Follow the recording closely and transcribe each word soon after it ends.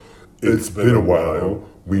It's been a while.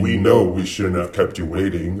 We know we shouldn't have kept you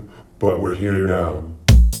waiting, but we're here now.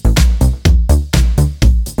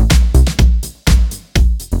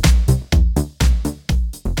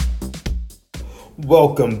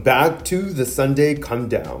 Welcome back to the Sunday Come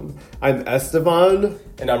Down. I'm Esteban.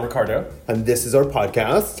 And I'm Ricardo. And this is our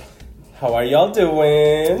podcast. How are y'all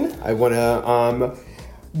doing? I want to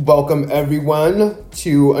welcome everyone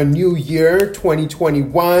to a new year,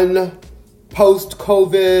 2021,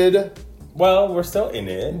 post-COVID. Well, we're still in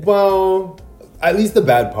it. Well, at least the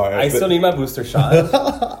bad part. I still need my booster shot.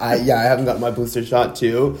 I haven't got my booster shot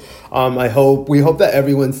too. We hope that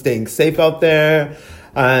everyone's staying safe out there.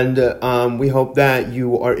 And we hope that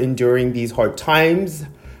you are enduring these hard times.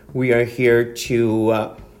 We are here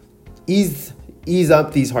to ease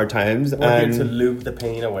up these hard times. We're here to lube the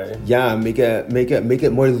pain away. Yeah, make it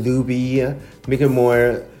more lubey, make it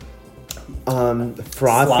more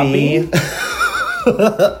frothy.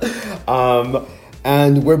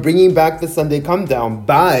 And we're bringing back the Sunday Come Down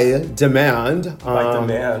by demand.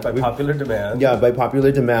 By popular demand. Yeah, by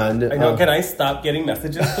popular demand. I know. Can I stop getting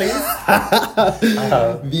messages, please?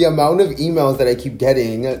 The amount of emails that I keep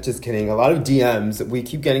getting, just kidding, a lot of DMs. We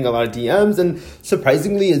keep getting a lot of DMs, and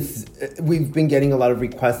surprisingly, we've been getting a lot of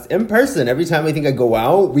requests in person. Every time I think I go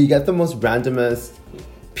out, we get the most randomest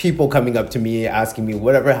people coming up to me asking me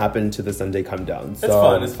whatever happened to the Sunday Come Down.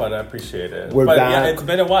 So It's fun. I appreciate it. We're back. Yeah, it's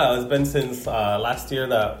been a while. It's been since last year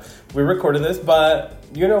that we recorded this. But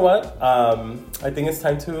you know what? I think it's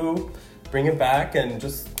time to bring it back and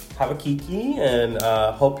just have a kiki, and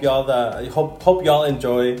hope y'all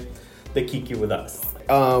enjoy the kiki with us.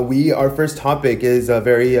 Our first topic is a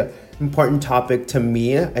very important topic to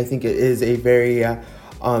me. I think it is a very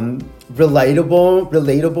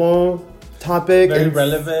relatable topic. Very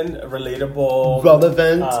relevant, relatable.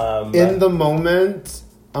 In the moment.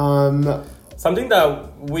 Something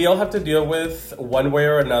that we all have to deal with one way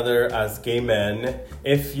or another as gay men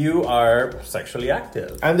if you are sexually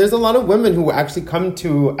active. And there's a lot of women who actually come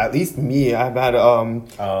to, at least me, I've had a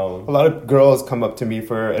lot of girls come up to me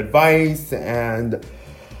for advice and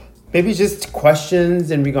maybe just questions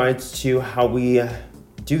in regards to how we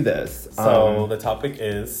do this. So the topic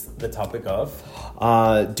is the topic of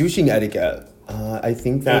douching etiquette. I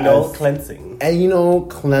think that anal cleansing. Anal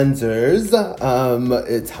cleansers.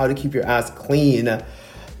 It's how to keep your ass clean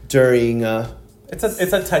during. It's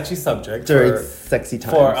a touchy subject during sexy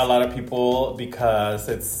times for a lot of people because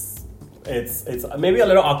it's maybe a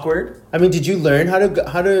little awkward. I mean, did you learn how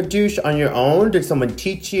to douche on your own? Did someone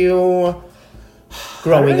teach you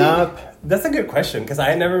growing up? That's a good question because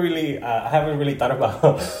I haven't really thought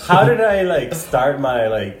about how did I start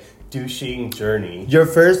my douching journey. Your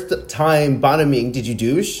first time bottoming, did you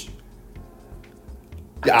douche?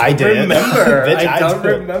 I did. Remember. I don't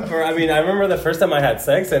remember. I mean, I remember the first time I had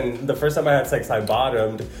sex, and the first time I had sex, I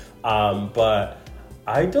bottomed. But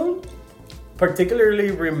I don't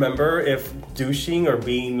particularly remember if douching or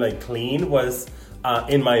being clean was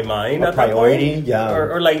in my mind at priority, that point. Yeah,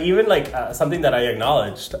 or even something that I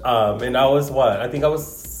acknowledged. And I was I think I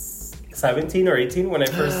was 17 or 18 when I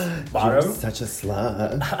first bottomed. You're such a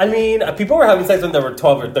slut. I mean, people were having sex when they were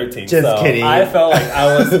 12 or 13. Just kidding. I felt like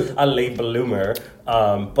I was a late bloomer.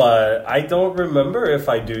 But I don't remember if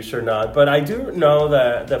I douche or not. But I do know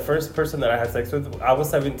that the first person that I had sex with, I was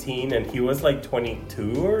 17 and he was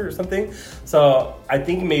 22 or something. So I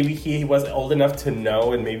think maybe he was old enough to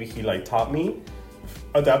know and maybe he taught me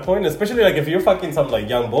at that point. Especially if you're fucking some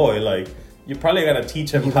young boy, you're probably gonna teach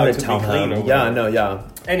him how to be clean. Yeah.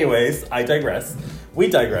 Anyways, I digress. We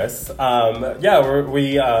digress.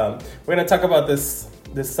 We're gonna talk about this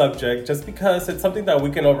subject just because it's something that we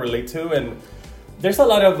can all relate to, and there's a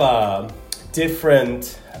lot of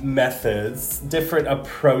different methods, different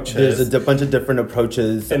approaches. There's a bunch of different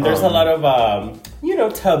approaches, and there's a lot of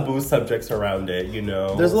taboo subjects around it.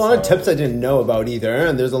 There's a lot of tips I didn't know about either,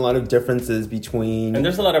 and there's a lot of differences between. And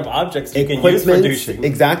there's a lot of objects you can use for douching.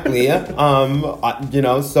 Exactly.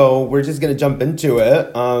 So we're just gonna jump into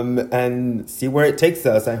it and see where it takes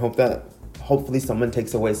us. I hope that hopefully someone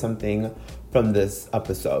takes away something from this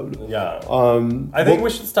episode. Yeah. I think we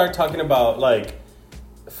should start talking about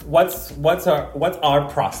what's our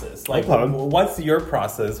process? What's your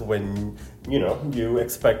process when you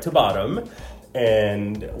expect to bottom,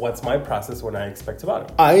 and what's my process when I expect to bottom?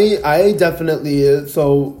 I definitely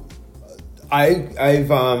I've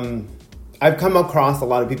come across a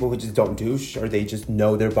lot of people who just don't douche, or they just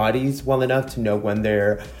know their bodies well enough to know when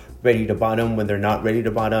they're ready to bottom, when they're not ready to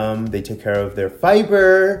bottom. They take care of their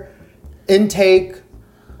fiber intake,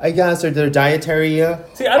 I guess, or their dietary.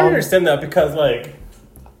 See, I don't understand that because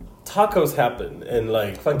tacos happen and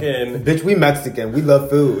like fucking. Bitch, we Mexican. We love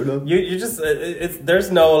food. You just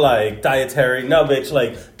there's no like dietary. No, bitch.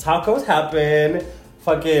 Like tacos happen.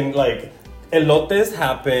 Fucking like elotes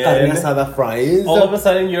happen. Carne asada fries. All of a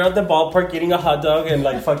sudden, you're at the ballpark eating a hot dog and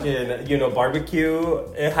like fucking barbecue.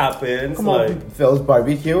 It happens. Come on, Phil's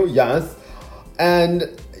barbecue. Yes, and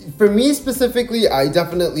for me specifically, I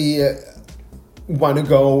definitely want to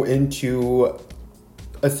go into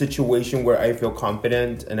a situation where I feel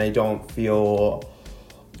confident and I don't feel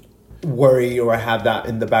worried or I have that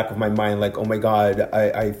in the back of my mind, like, oh my God,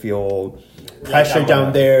 I feel pressure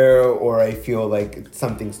down there, or I feel like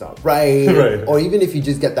something's not right. Right. Or even if you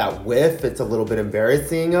just get that whiff, it's a little bit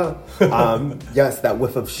embarrassing. Yes, that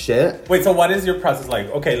whiff of shit. Wait, so what is your process like?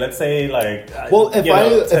 Okay, let's say like... Well,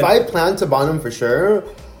 if I plan to bottom for sure,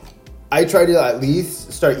 I try to at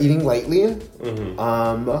least start eating lightly. And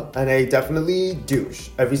I definitely douche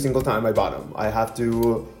every single time I bottom. I have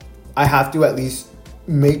to at least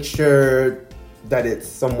make sure that it's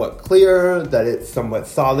somewhat clear, that it's somewhat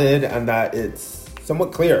solid, and that it's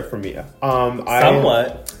somewhat clear for me.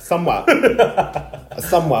 Somewhat. Somewhat.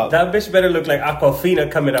 That bitch better look like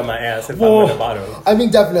Aquafina coming out my ass if I'm in the bottom. I mean,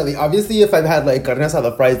 definitely. Obviously, if I've had like carne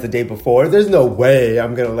asada fries the day before, there's no way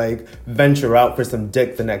I'm gonna like venture out for some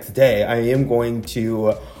dick the next day. I am going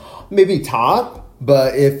to maybe top,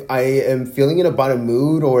 but if I am feeling in a bottom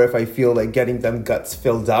mood, or if I feel like getting them guts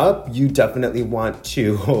filled up, you definitely want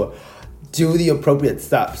to do the appropriate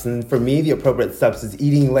steps. And for me, the appropriate steps is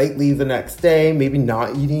eating lightly the next day, maybe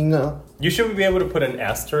not eating. You should be able to put an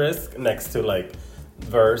asterisk next to like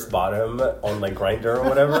verse bottom on like Grindr or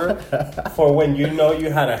whatever for when you know you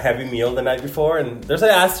had a heavy meal the night before, and there's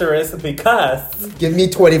an asterisk because give me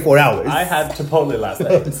 24 hours. I had Chipotle last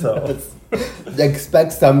night, so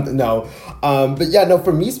expect some. No, but yeah, no.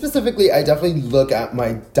 For me specifically, I definitely look at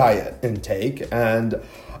my diet intake, and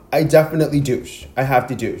I definitely douche. I have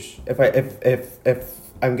to douche. If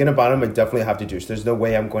I'm gonna bottom, I definitely have to douche. There's no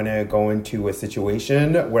way I'm going to go into a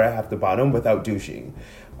situation where I have to bottom without douching.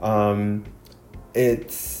 I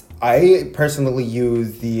personally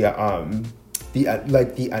use the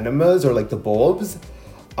enemas or like the bulbs.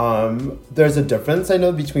 There's a difference I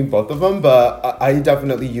know between both of them, but I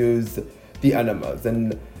definitely use the enemas.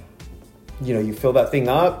 And you fill that thing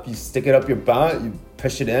up, you stick it up your butt, you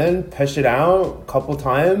push it in, push it out a couple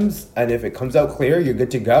times, and if it comes out clear, you're good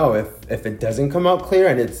to go. If it doesn't come out clear,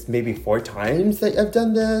 and it's maybe 4 times that I've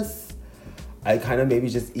done this, I kind of maybe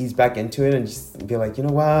just ease back into it and just be like, you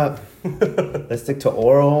know what, let's stick to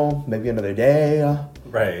oral, maybe another day.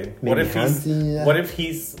 Right. Maybe What if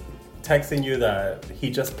he's texting you that he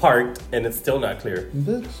just parked and it's still not clear?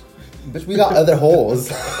 Bitch, we got other holes.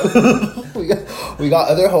 we got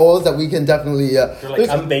other holes that we can definitely... You're like,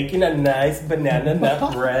 I'm baking a nice banana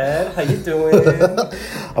nut bread. How you doing?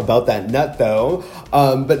 About that nut, though.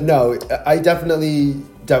 But no, I definitely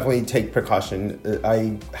take precaution.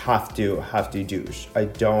 I have to douche. I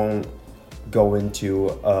don't go into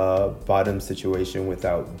a bottom situation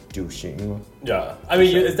without douching. Yeah. I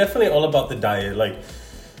mean, it's definitely all about the diet. Like,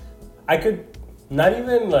 I could not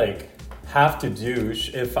even, like, have to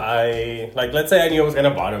douche if I, like, let's say I knew I was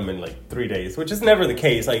gonna bottom in like 3 days, which is never the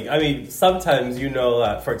case. Like, I mean, sometimes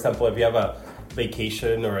that, for example, if you have a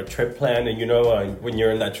vacation or a trip planned and when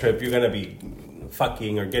you're in that trip you're gonna be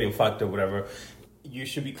fucking or getting fucked or whatever, you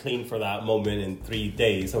should be clean for that moment in 3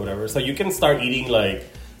 days or whatever. So you can start eating like,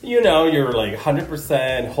 you're like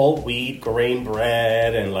 100% whole wheat grain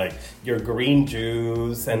bread and like your green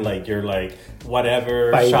juice and like your like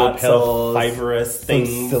whatever fiber shots pills, of fibrous things.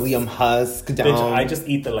 Psyllium husk down. Bitch, I just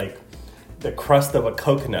eat the crust of a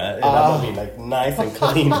coconut and I'm gonna be like nice and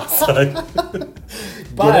clean.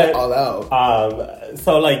 Get it all out.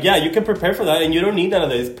 So like, yeah, you can prepare for that and you don't need none of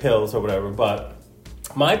these pills or whatever. But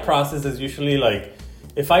my process is usually like,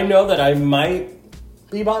 if I know that I might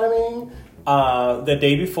be bottoming, the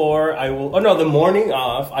day before the morning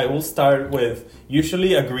off, I will start with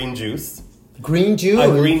usually a green juice. Green juice? A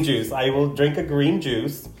green juice. I will drink a green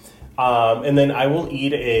juice. And then I will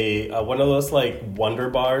eat a one of those like Wonder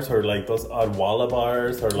bars or like those Odwalla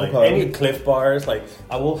bars or like any Cliff bars. Like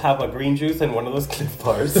I will have a green juice and one of those Cliff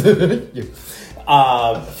bars.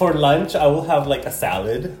 For lunch, I will have like a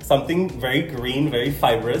salad, something very green, very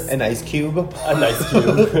fibrous. An ice cube? An ice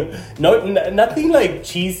cube. Nothing like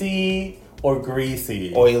cheesy or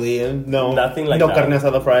greasy. Oily? No. Nothing like that. No carne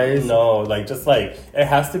asada fries? No, like just like, it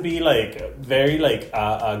has to be like very like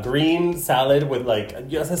a green salad with like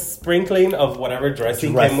just a sprinkling of whatever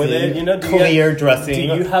dressing came with it. Clear dressing.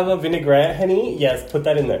 Do you have a vinaigrette, honey? Yes, put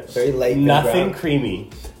that in there. Very light. Nothing creamy.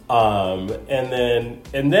 And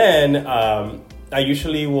then I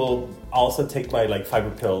usually will also take my like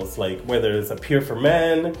fiber pills, like whether it's a Pure for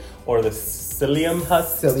Men or the psyllium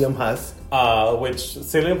husk. Psyllium husk. Which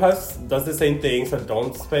psyllium husk does the same thing, so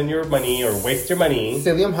don't spend your money or waste your money.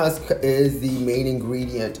 Psyllium husk is the main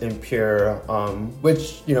ingredient in Pure,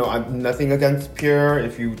 which, you know, I'm nothing against Pure.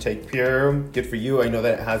 If you take Pure, good for you. I know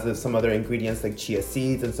that it has some other ingredients like chia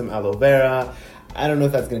seeds and some aloe vera. I don't know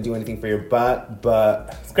if that's going to do anything for your butt,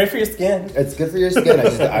 but it's great for your skin. It's good for your skin.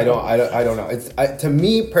 I don't know. To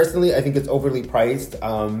me personally, I think it's overly priced.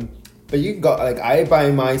 But you can go, like, I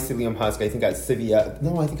buy my psyllium husk, I think at Civia.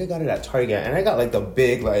 No, I think I got it at Target. And I got, like, the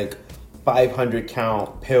big, like, 500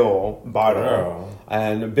 count pill bottle. Oh.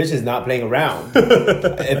 And the bitch is not playing around.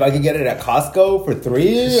 If I could get it at Costco for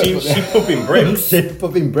 $3. She pooping bricks. She's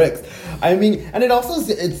pooping bricks. I mean, and it also,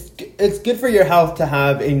 it's good for your health to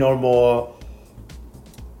have a normal...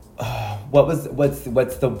 what's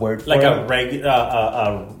the word for like it?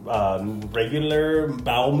 Regular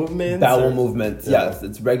bowel movements? Bowel movements, yes.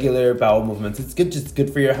 It's regular bowel movements. It's good, just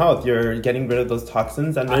good for your health. You're getting rid of those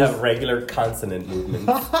toxins. And I have regular consonant movements.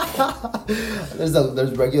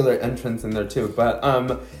 there's regular entrance in there too. But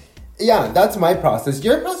yeah, that's my process.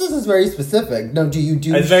 Your process is very specific. Now, do you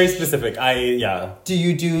do... It's very specific. Do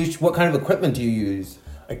you do... What kind of equipment do you use?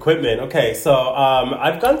 Equipment. Okay, so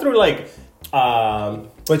I've gone through like...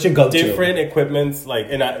 What's your go-to? Different equipments, like,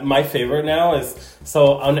 and my favorite now is,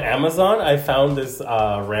 so on Amazon, I found this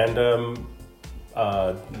random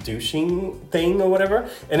douching thing or whatever,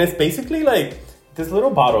 and it's basically like this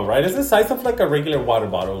little bottle, right? It's the size of like a regular water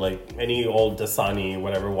bottle, like any old Dasani,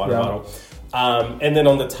 whatever water bottle. And then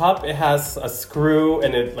on the top, it has a screw,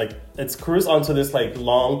 and it screws onto this like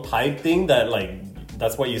long pipe thing that like,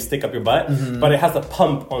 that's why you stick up your butt, but it has a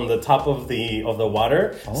pump on the top of the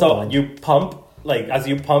water. Oh. So you pump, like as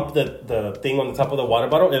you pump the thing on the top of the water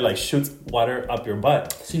bottle, it like shoots water up your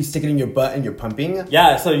butt. So you stick it in your butt and you're pumping?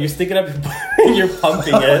 Yeah, so you stick it up your butt and you're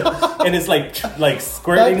pumping it, and it's like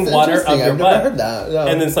squirting water up your butt. I've never heard that. Yeah.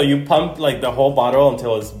 And then so you pump like the whole bottle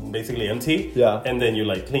until it's basically empty. Yeah. And then you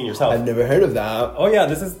like clean yourself. I've never heard of that. Oh yeah,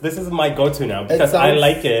 this is my go-to now because I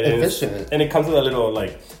like it. Efficient. And it comes with a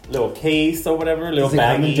little case or whatever, little baggie. Does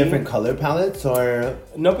it come in different color palettes or?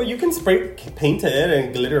 No, but you can paint it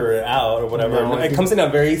and glitter it out or whatever. No, it comes in a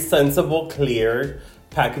very sensible, clear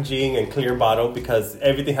packaging and clear bottle because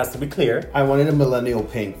everything has to be clear. I wanted a millennial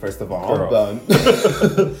pink, first of all.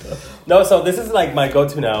 No, so this is like my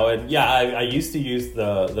go-to now. And yeah, I used to use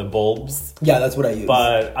the bulbs. Yeah, that's what I use.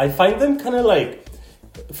 But I find them kind of like,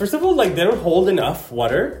 first of all, like they don't hold enough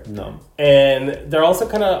water. No. And they're also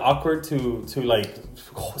kind of awkward to like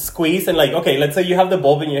squeeze and like, okay, let's say you have the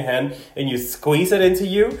bulb in your hand and you squeeze it into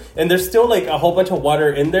you and there's still like a whole bunch of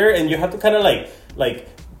water in there and you have to kind of like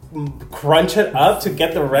crunch it up to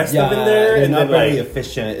get the rest of it in there. It's and not then, very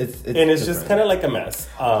efficient. It's just kind of like a mess.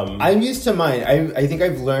 I'm used to mine. I think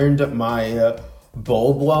I've learned my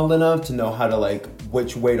bulb well enough to know how to like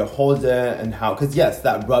which way to hold it and how, because yes,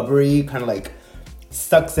 that rubbery kind of like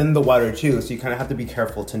sucks in the water too, so you kind of have to be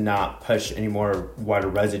careful to not push any more water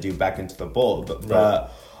residue back into the bulb.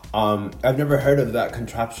 But I've never heard of that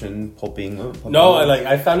contraption pulping. No,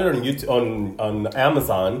 I found it on YouTube, on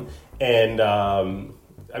Amazon, and I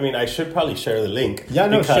mean I should probably share the link. Yeah,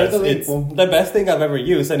 no, share the link. It's the best thing I've ever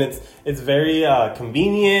used, and it's very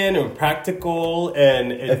convenient and practical,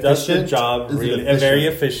 and it does the job really, and very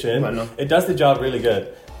efficient. It does the job really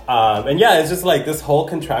good. And yeah, it's just like this whole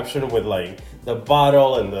contraption with like the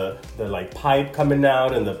bottle and the like pipe coming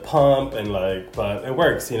out and the pump and like, but it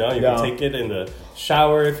works, you know. You can take it in the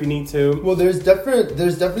shower if you need to. Well, there's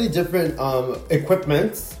definitely different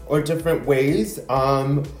equipments or different ways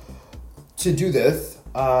to do this.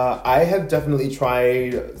 I have definitely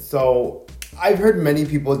tried. So I've heard many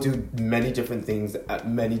people do many different things at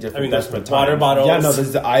many different. There's water bottles. Yeah, no.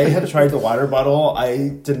 I have tried the water bottle. I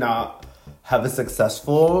did not have a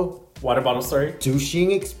successful water bottle story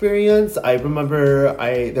douching experience. I remember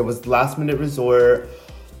there was last minute resort.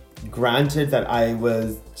 Granted that I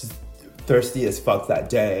was just thirsty as fuck that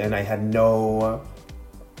day, and I had there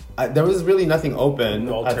was really nothing open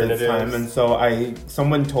at the time, and so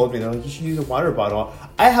someone told me, they're like, you should use a water bottle.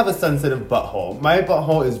 I have a sensitive butthole. My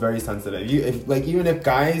butthole is very sensitive. Even if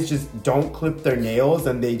guys just don't clip their nails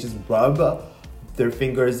and they just rub their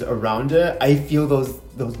fingers around it, I feel those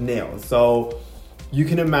nails. So you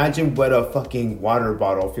can imagine what a fucking water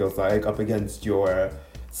bottle feels like up against your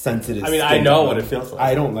sensitive skin. I know what it feels like.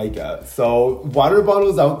 I don't like it. So water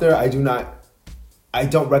bottles out there, I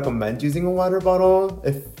don't recommend using a water bottle.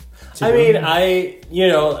 There's not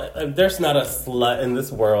a slut in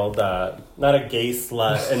this world not a gay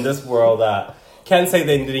slut in this world that can't say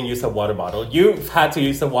they didn't use a water bottle. You've had to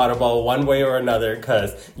use a water bottle one way or another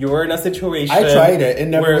because you were in a situation. I tried it. It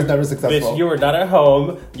was never successful. Bitch, you were not at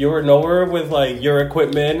home. You were nowhere with like your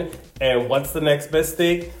equipment. And what's the next best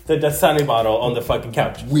thing? The Dasani bottle on the fucking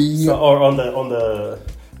couch. Or on the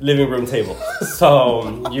living room table.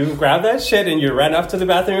 So you grabbed that shit and you ran off to the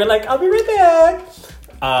bathroom. You're like, I'll be right back.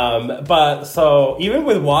 But so even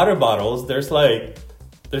with water bottles, there's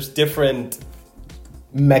different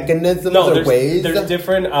mechanisms or ways. There's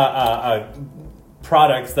different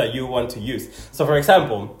products that you want to use. So for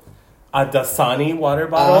example, a Dasani water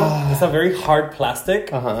bottle, it's a very hard plastic.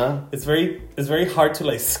 It's very hard to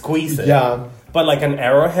like squeeze it. Yeah. But like an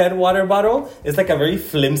Arrowhead water bottle, it's like a very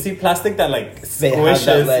flimsy plastic that like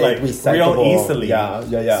squishes like real easily.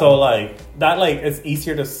 Yeah. So like that like it's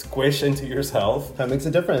easier to squish into yourself. That makes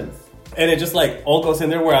a difference. And it just like all goes in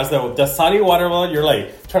there. Whereas the Dasani water bottle, you're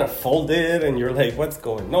like trying to fold it, and you're like, what's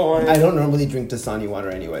going on? I don't normally drink Dasani water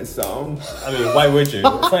anyway, so. I mean, why would you?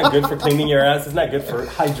 It's not good for cleaning your ass. It's not good for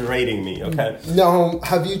hydrating me. Okay. No,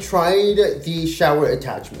 have you tried the shower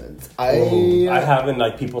attachments? I have in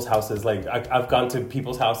like people's houses. Like I've gone to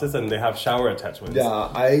people's houses and they have shower attachments. Yeah,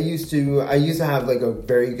 I used to have like a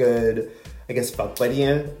very good, I guess, fuck buddy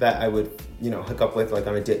that I would, hook up with like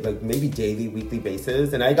on a maybe daily, weekly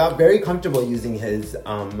basis, and I got very comfortable using his.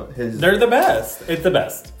 They're the best. It's the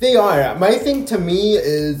best. They are. My thing to me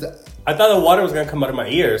is, I thought the water was gonna come out of my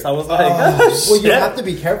ears. I was like, well, you have to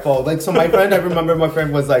be careful. Like, so I remember my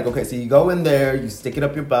friend was like, okay, so you go in there, you stick it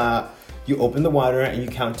up your butt. You open the water and you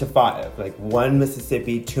count to 5. Like 1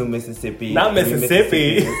 Mississippi, 2 Mississippi, not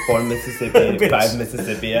Mississippi, 4 Mississippi, 5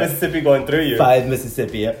 Mississippi. Mississippi going through you. 5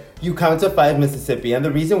 Mississippi. You count to 5 Mississippi. And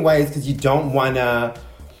the reason why is because you don't want to...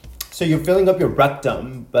 So you're filling up your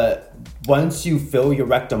rectum, but once you fill your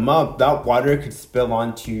rectum up, that water could spill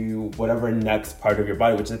onto whatever next part of your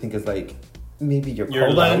body, which I think is like... Maybe your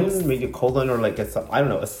colon, lungs? maybe your colon or like,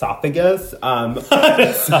 esophagus. I'm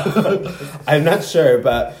not sure,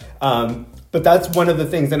 but that's one of the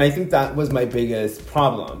things. And I think that was my biggest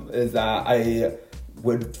problem is that I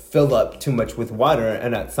would fill up too much with water.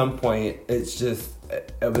 And at some point it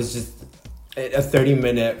was just a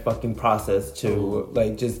 30-minute fucking process to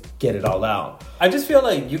like just get it all out. I just feel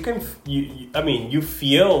like you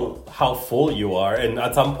feel how full you are. And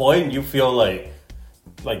at some point you feel like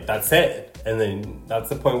that's it. And then that's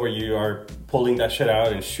the point where you are pulling that shit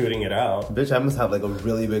out and shooting it out. Bitch, I must have like a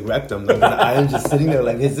really big rectum. Like, I am just sitting there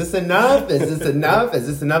like, is this enough? Is this enough? Is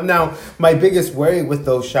this enough? Now, my biggest worry with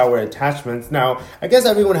those shower attachments, now, I guess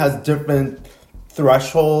everyone has different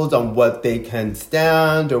thresholds on what they can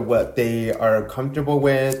stand or what they are comfortable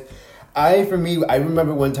with. I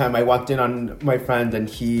remember one time I walked in on my friend and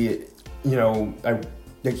he,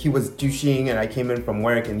 he was douching and I came in from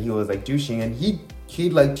work and he was like douching and he'd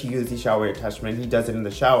like to use the shower attachment. He does it in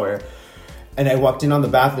the shower. And I walked in on the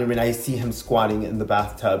bathroom and I see him squatting in the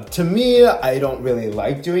bathtub. To me, I don't really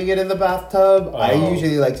like doing it in the bathtub. I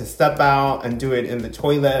usually like to step out and do it in the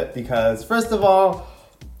toilet because, first of all,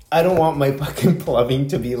 I don't want my fucking plumbing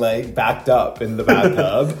to be like backed up in the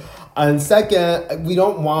bathtub. And second, we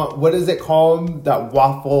don't want, what is it called? That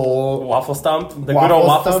waffle stump? The good old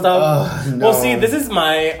waffle stump? No. Well, see, this is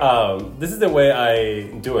this is the way I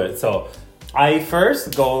do it. So I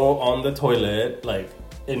first go on the toilet, like,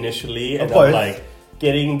 initially, and I'm, like,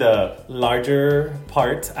 getting the larger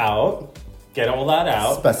parts out, get all that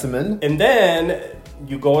out. Specimen. And then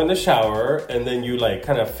you go in the shower, and then you, like,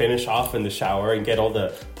 kind of finish off in the shower and get all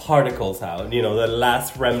the particles out, the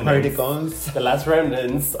last remnants. The last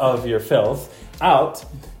remnants of your filth out.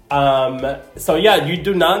 So yeah, you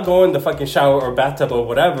do not go in the fucking shower or bathtub or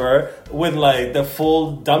whatever with like the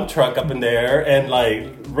full dump truck up in there and like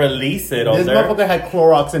release it on there. This motherfucker had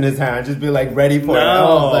Clorox in his hand, just be like ready for it. I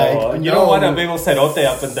was like, you don't want a big old cerote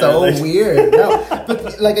up in there. So weird. No,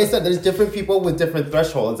 but like I said, there's different people with different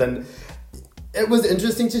thresholds, and it was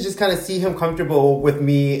interesting to just kind of see him comfortable with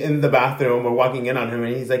me in the bathroom or walking in on him,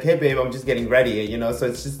 and he's like, "Hey, babe, I'm just getting ready," So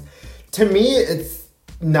it's just, to me, it's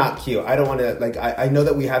not cute. I don't want to, like, I know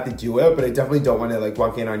that we have to do it, but I definitely don't want to, like,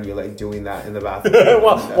 walk in on you, like, doing that in the bathroom.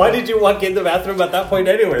 Well, why did you walk in the bathroom at that point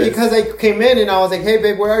anyway? Because I came in and I was like, "Hey,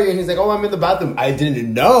 babe, where are you?" And he's like, "Oh, I'm in the bathroom." I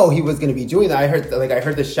didn't know he was going to be doing that. I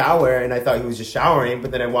heard the shower and I thought he was just showering,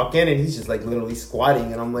 but then I walk in and he's just, like, literally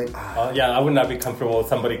squatting, and I'm like, yeah, I would not be comfortable with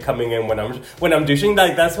somebody coming in when I'm douching.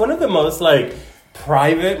 Like, that's one of the most, like,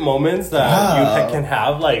 private moments that you can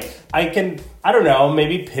have. Like, I don't know,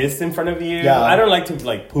 maybe piss in front of you. Yeah. I don't like to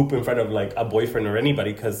like poop in front of like a boyfriend or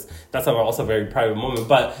anybody because that's also a very private moment.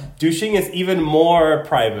 But douching is even more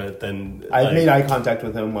private than. I've made eye contact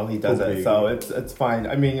with him while he does it, so it's fine.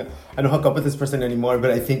 I mean, I don't hook up with this person anymore,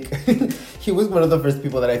 but I think he was one of the first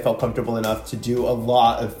people that I felt comfortable enough to do a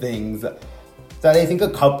lot of things that I think a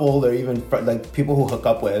couple or even like people who hook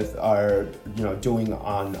up with are, doing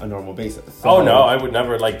on a normal basis. So, oh no, I would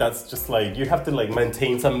never. Like, that's just like, you have to like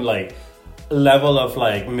maintain some like level of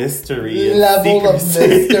like mystery.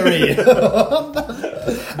 Mystery.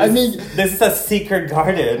 I mean, this is a secret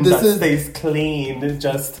garden that stays clean. This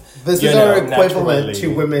is our equivalent naturally. To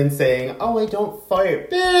women saying, "Oh, I don't fart,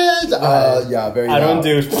 bitch." Yeah, very. I don't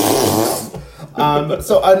do.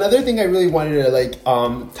 So another thing I really wanted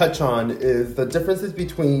to touch on is the differences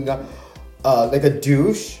between like a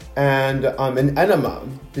douche and an enema,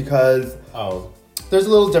 because there's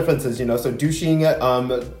little differences, So douching,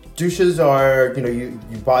 douches are, you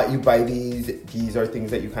buy these are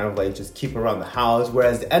things that you kind of like just keep around the house,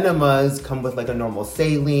 whereas enemas come with like a normal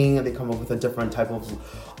saline, and they come up with a different type of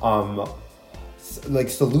like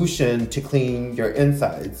solution to clean your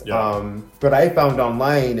insides. Yeah. What I found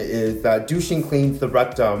online is that douching cleans the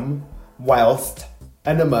rectum, whilst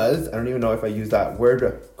enemas, I don't even know if I use that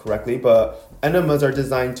word correctly, but enemas are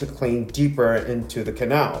designed to clean deeper into the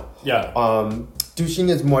canal. Yeah. Douching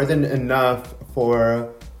is more than enough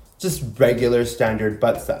for just regular standard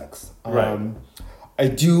butt sex. Right. I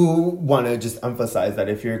do want to just emphasize that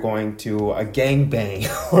if you're going to a gangbang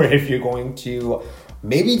or if you're going to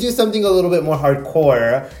maybe do something a little bit more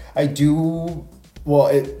hardcore,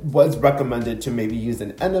 it was recommended to maybe use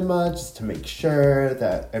an enema just to make sure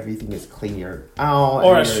that everything is cleaner out.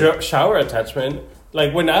 Or a shower attachment.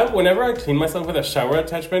 Like, whenever I clean myself with a shower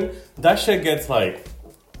attachment, that shit gets like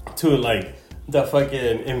to like the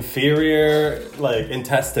fucking inferior like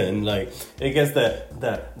intestine. Like, it gets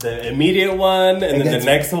the immediate one, and then the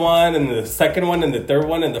next one, and the second one, and the third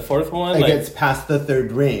one, and the fourth one. It gets past the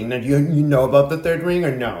third ring. Now, do you know about the third ring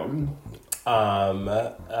or no?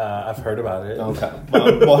 I've heard about it. Okay,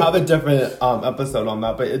 well, we'll have a different episode on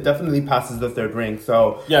that, but it definitely passes the third ring.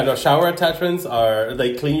 So yeah, no, shower attachments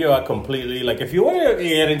they clean you out completely. Like, if you want to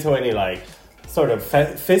get into any like sort of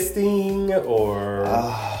fisting or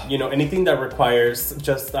anything that requires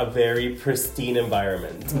just a very pristine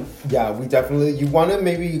environment. Yeah, you want to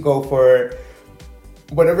maybe go for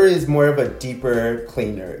whatever is more of a deeper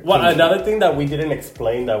cleaner. Well, another thing that we didn't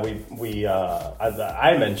explain that we as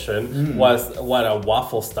I mentioned was what a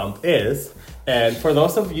waffle stump is. And for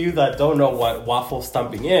those of you that don't know what waffle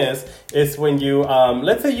stumping is when you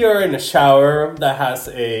let's say you're in a shower that has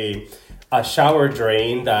a shower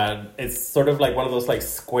drain that is sort of like one of those like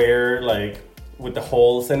square, like with the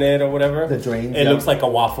holes in it or whatever. The drains. It looks like a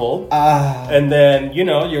waffle. And then,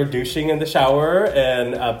 you're douching in the shower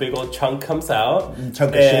and a big old chunk comes out.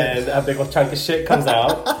 A big old chunk of shit comes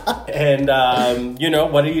out. And,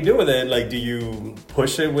 what do you do with it? Like, do you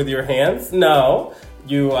push it with your hands? No.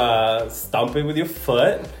 You stomp it with your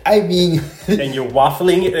foot. I mean... and you're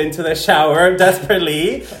waffling it into the shower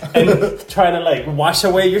desperately and trying to, like, wash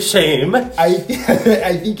away your shame. I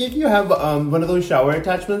think if you have one of those shower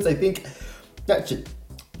attachments, I think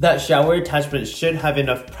that shower attachment should have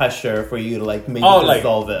enough pressure for you to, like, maybe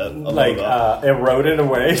dissolve it. Erode it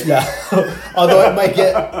away. Yeah. Although it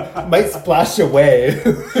might splash away.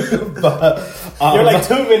 But... you're like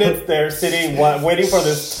 2 minutes there sitting, waiting for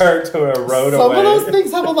this turd to erode away. Some of those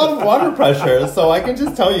things have a lot of water pressure, so I can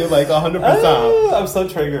just tell you, like, 100%. I'm so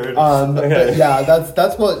triggered. But yeah,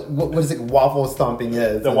 that's what is it? Waffle stomping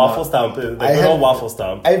is. The waffle stomp is the good old waffle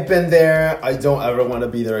stomp. I've been there. I don't ever want to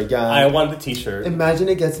be there again. I want the t-shirt. Imagine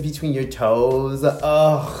it gets between your toes.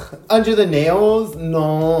 Ugh. Under the nails?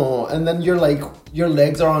 No. And then your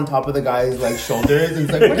legs are on top of the guy's like shoulders. And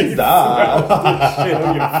it's like, what is that?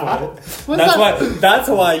 That's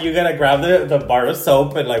why you gotta grab the bar of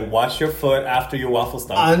soap and like wash your foot after your waffle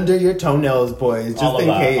stomp. Under your toenails, boys. Just in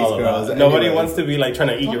case, girls. Nobody wants to be like trying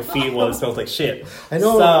to eat your feet while it smells like shit. I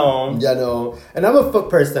know. So, yeah, no. And I'm a foot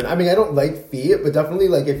person. I mean, I don't like feet, but definitely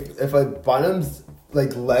like if a bottom's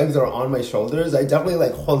like legs are on my shoulders, I definitely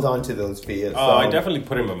like hold on to those feet. Oh, I definitely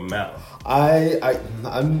put him in my mouth. I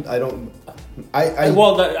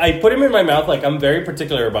put him in my mouth. Like, I'm very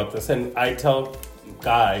particular about this, and I tell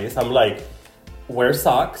guys, I'm like, wear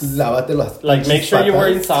socks. Like, make sure you're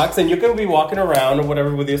wearing socks, and you can be walking around or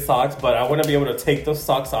whatever with your socks, but I want to be able to take those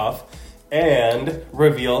socks off and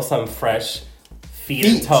reveal some fresh feet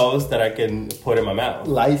and toes that I can put in my mouth.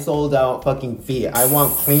 Lysoled out fucking feet. I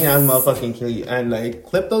want clean ass motherfucking feet. And like,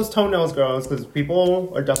 clip those toenails, girls, because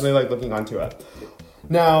people are definitely like looking onto it.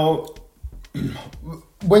 Now,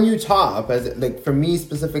 when you top, as like for me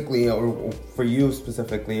specifically, or for you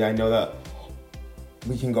specifically, I know that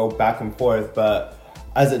we can go back and forth, but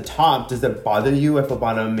as a top, does it bother you if a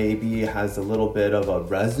bottom maybe has a little bit of a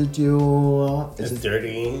residue? It's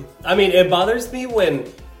dirty. I mean, it bothers me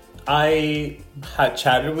when I had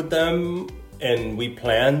chatted with them and we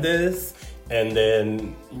planned this, and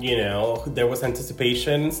then, you know, there was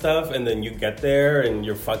anticipation and stuff, and then you get there and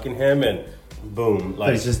you're fucking him and boom, like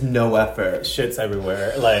there's just no effort. Shit's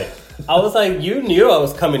everywhere. Like, I was like, you knew I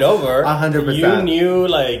was coming over. 100%. You knew,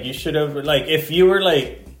 like, you should have, like, if you were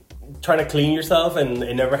like trying to clean yourself and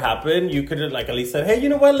it never happened, you could have like at least said, hey, you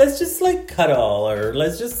know what, let's just like cuddle or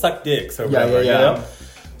let's just suck dicks or whatever, you know?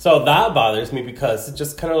 So that bothers me because it's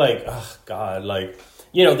just kind of like, oh God, like,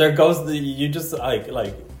 you know, there goes you just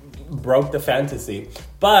like broke the fantasy.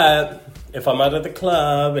 But if I'm out at the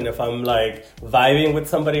club and if I'm like vibing with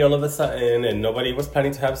somebody all of a sudden and nobody was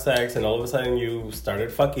planning to have sex and all of a sudden you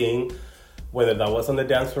started fucking, whether that was on the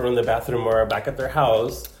dance floor, in the bathroom, or back at their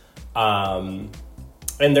house,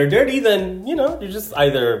 and they're dirty, then, you know, you just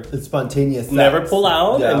either it's spontaneous sex. Never pull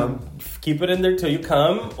out and keep it in there till you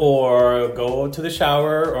come, or go to the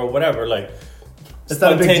shower or whatever. Like, it's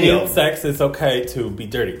spontaneous sex is okay to be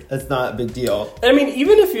dirty. It's not a big deal. I mean,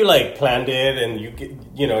 even if you like planned it and you get,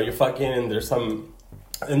 you know, you're fucking and there's some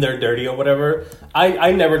and they're dirty or whatever.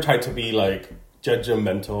 I never try to be like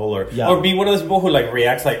judgmental or be one of those people who like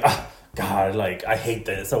reacts like, God, like, I hate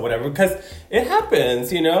this or whatever, because it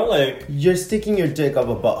happens, you know, like... You're sticking your dick up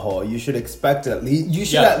a butthole. You should expect at least... You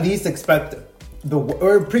should at least expect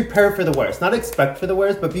or prepare for the worst. Not expect for the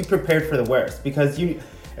worst, but be prepared for the worst, because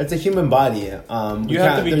it's a human body. You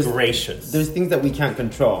have to be gracious. There's things that we can't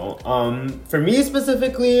control. For me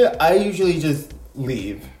specifically, I usually just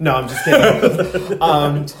leave. No, I'm just kidding.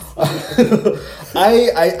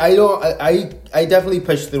 I definitely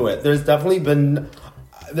push through it. There's definitely been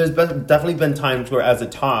times where, as a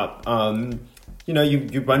top, you know,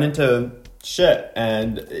 you run into shit,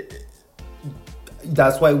 and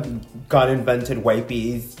that's why God invented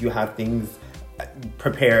wipies. You have things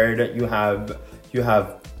prepared. You have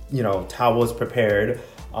you know, towels prepared,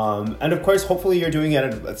 and of course, hopefully, you're doing it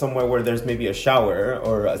at somewhere where there's maybe a shower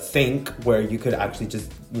or a sink where you could actually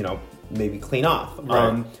just, you know, maybe clean off.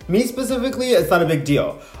 Right. Me specifically, it's not a big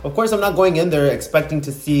deal. Of course, I'm not going in there expecting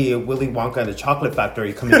to see Willy Wonka and the Chocolate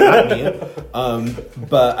Factory coming at me.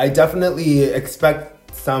 But I definitely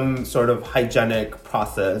expect some sort of hygienic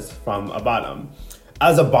process from a bottom.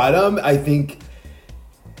 As a bottom, I think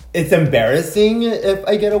it's embarrassing if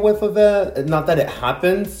I get a whiff of it. Not that it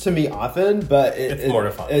happens to me often, but it's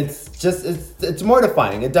mortifying. It's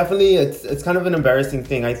mortifying. It's kind of an embarrassing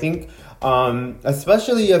thing. I think,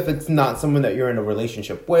 especially if it's not someone that you're in a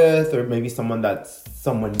relationship with, or maybe someone that's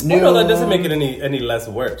someone new. Oh, no, that doesn't make it any less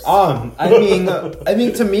worse. I mean,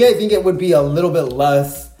 to me, I think it would be a little bit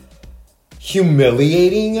less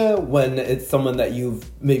humiliating when it's someone that you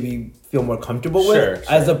maybe feel more comfortable with,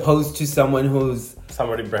 as opposed to someone who's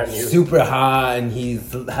somebody brand new, super hot, and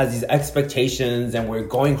has these expectations, and we're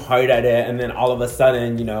going hard at it, and then all of a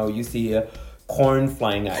sudden, you know, you see corn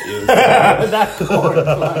flying at you. That corn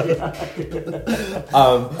flying at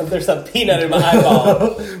you. There's some peanut in my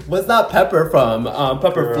eyeball. What's that pepper from?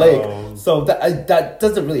 Pepper flake. So that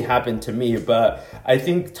doesn't really happen to me, but I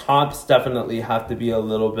think tops definitely have to be a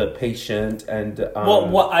little bit patient. And well,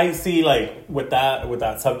 what I see, like, with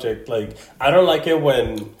that subject, like, I don't like it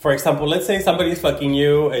when, for example, let's say somebody's fucking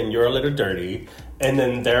you and you're a little dirty, and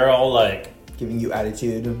then they're all like giving you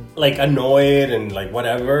attitude, like annoyed and like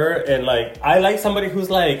whatever, and like I like somebody who's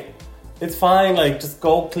like, it's fine, like just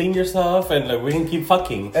go clean yourself and like we can keep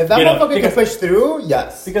fucking. If that motherfucker can push through,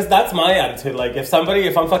 yes. Because that's my attitude. Like if I'm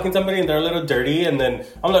fucking somebody and they're a little dirty, and then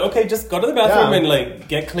I'm like, okay, just go to the bathroom and like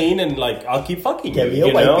get clean, and like I'll keep fucking you,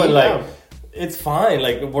 you know, and like it's fine.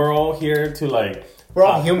 Like we're all here to like, we're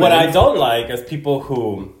all human. What I don't like is people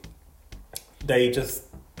who they just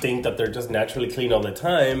think that they're just naturally clean all the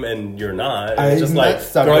time, and you're not. It's just like,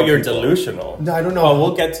 girl, you're delusional. No, I don't know.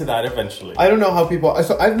 We'll get to that eventually. I don't know how people.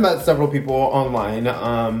 So I've met several people online.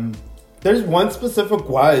 There's one specific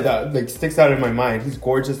guy that like sticks out in my mind. He's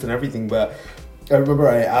gorgeous and everything, but I remember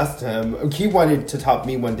I asked him. He wanted to top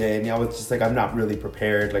me one day, and I was just like, I'm not really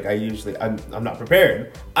prepared. Like I'm not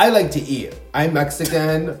prepared. I like to eat. I'm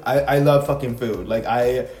Mexican. I love fucking food. Like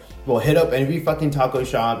we'll hit up every fucking taco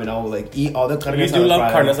shop, and I'll like eat all the carne asada fries. You do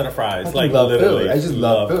love carne asada fries. Like literally. Food. I just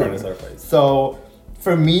love food. Carne asada fries. So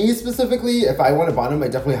For me specifically, if I want a bottom, I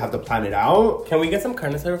definitely have to plan it out. Can we get some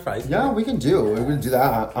carne asada fries? Yeah, we can do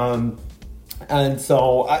that. And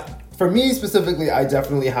so for me specifically, I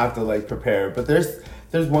definitely have to like prepare. But there's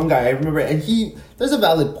one guy I remember, and there's a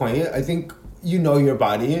valid point. I think you know your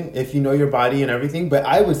body, if you know your body and everything. But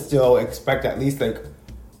I would still expect at least like,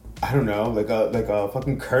 I don't know, like a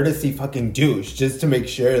fucking courtesy fucking douche, just to make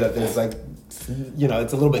sure that there's like, you know,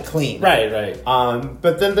 it's a little bit clean. Right.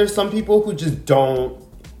 But then there's some people who just don't,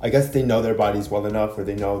 I guess they know their bodies well enough, or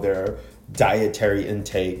they know their dietary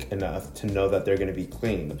intake enough to know that they're going to be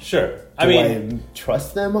clean. Sure. Do I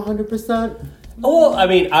trust them 100%? Well, I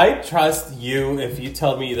mean, I trust you if you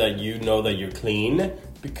tell me that you know that you're clean,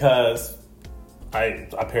 because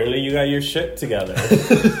apparently you got your shit together.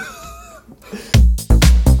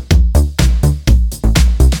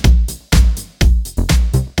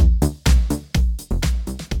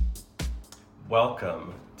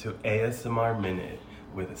 Welcome to ASMR Minute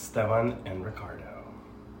with Esteban and Ricardo.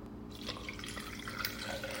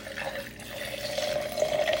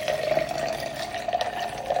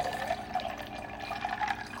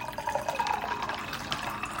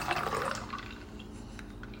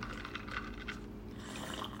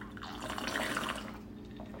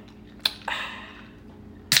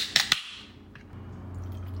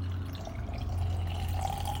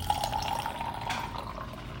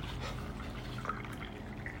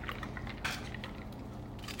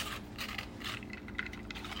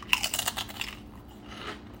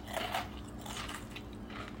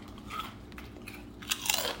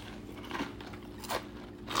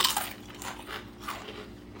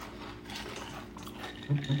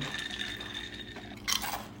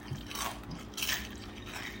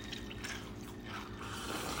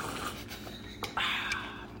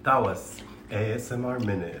 That was ASMR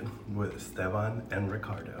Minute with Esteban and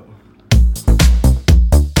Ricardo.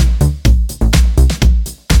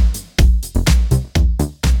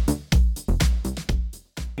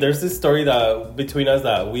 There's this story that between us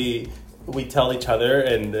that we tell each other,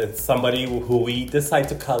 and it's somebody who we decide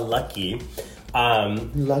to call Lucky.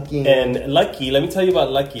 Lucky. And Lucky, let me tell you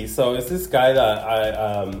about Lucky. So it's this guy that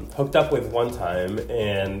I hooked up with one time,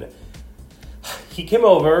 and he came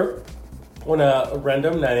over on a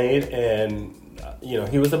random night, and you know,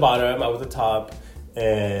 he was the bottom, I was the top,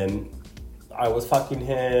 and I was fucking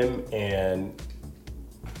him, and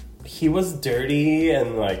he was dirty,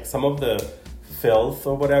 and like some of the filth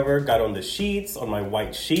or whatever got on the sheets, on my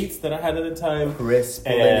white sheets that I had at the time. Crisp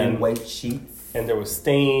linen white sheets. And there was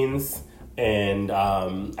stains. And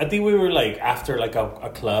I think we were like after like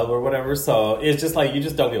a club or whatever. So it's just like you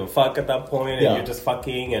just don't give a fuck at that point, and you're just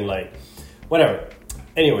fucking and like whatever.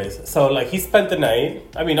 Anyways, so like he spent the night.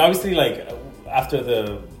 I mean, obviously like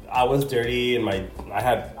after I was dirty and I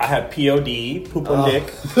had POD, poop on dick.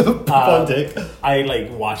 Poop on dick. I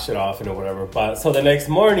like washed it off and whatever. But so the next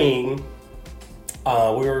morning,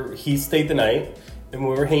 he stayed the night, and we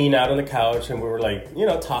were hanging out on the couch, and we were like, you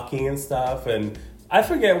know, talking and stuff, and I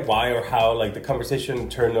forget why or how like the conversation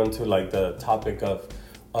turned onto like the topic of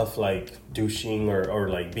like douching or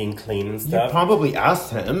like being clean and stuff. You probably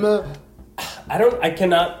asked him.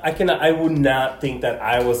 I would not think that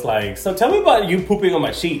I was like, so tell me about you pooping on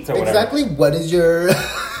my sheets or whatever. Exactly, what is your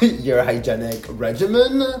your hygienic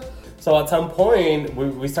regimen? So at some point,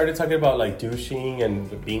 we started talking about like douching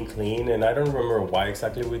and being clean, and I don't remember why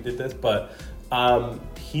exactly we did this, but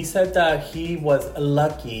he said that he was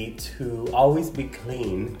lucky to always be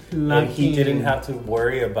clean. And he didn't have to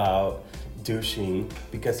worry about douching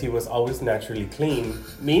because he was always naturally clean.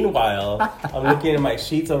 Meanwhile, I'm looking at my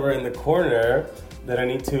sheets over in the corner that I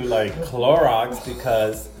need to like Clorox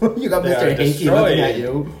because you got Mr. Hanky looking at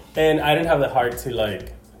you. And I didn't have the heart to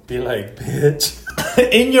like be like, bitch.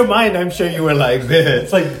 In your mind, I'm sure you were like, bitch.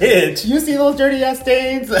 It's like, bitch. You see those dirty ass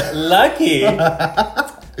stains? Lucky.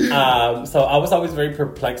 So I was always very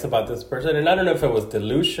perplexed about this person, and I don't know if it was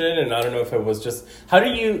delusion, and I don't know if it was just, how do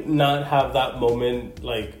you not have that moment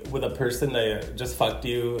like with a person that just fucked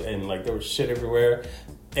you and like there was shit everywhere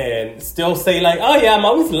and still say like, oh yeah, I'm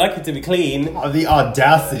always lucky to be clean. Oh, the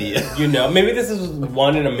audacity. You know, maybe this is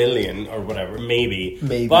 1 in a million or whatever, maybe.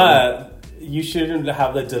 But you shouldn't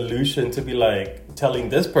have the delusion to be like telling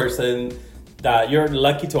this person that you're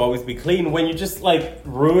lucky to always be clean when you just like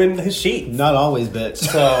ruined his sheets. Not always, bitch.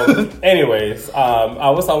 So anyways,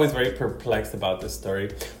 I was always very perplexed about this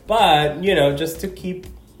story. But, you know, just to keep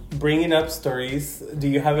bringing up stories, do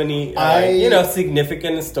you have any,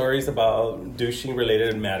 significant stories about douching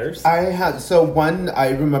related matters? I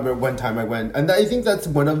remember one time I went, and I think that's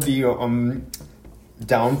one of the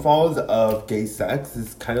downfalls of gay sex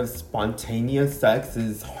is kind of spontaneous sex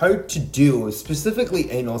is hard to do, specifically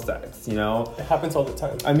anal sex, you know? It happens all the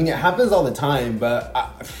time. I mean, it happens all the time, but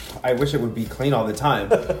I wish it would be clean all the time.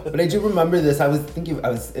 But I do remember this. I was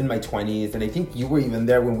in my 20s, and I think you were even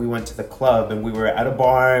there when we went to the club, and we were at a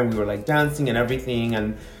bar, and we were like dancing and everything,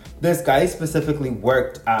 and this guy specifically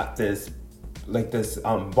worked at this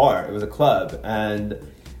bar. It was a club, and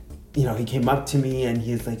you know, he came up to me and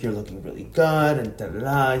he's like, "You're looking really good," and da da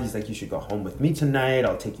da. He's like, "You should go home with me tonight.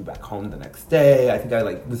 I'll take you back home the next day." I think I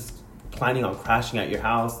was planning on crashing at your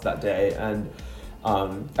house that day, and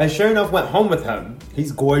I sure enough went home with him.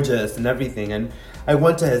 He's gorgeous and everything, and I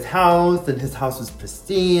went to his house, and his house was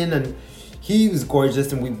pristine, and he was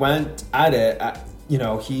gorgeous, and we went at it. You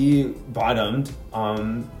know, he bottomed,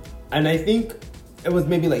 and I think it was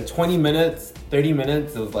maybe like 20 minutes, 30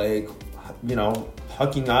 minutes of like, you know,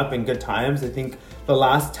 hooking up and good times. I think the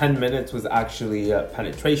last 10 minutes was actually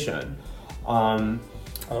penetration. I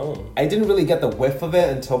didn't really get the whiff of it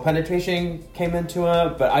until penetration came into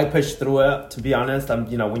it, but I pushed through it, to be honest.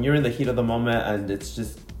 You know, when you're in the heat of the moment and it's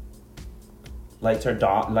just lights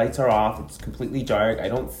are off, it's completely dark, I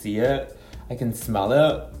don't see it, I can smell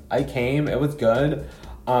it. I came, it was good.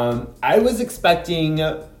 I was expecting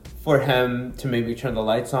for him to maybe turn the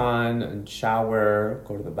lights on and shower,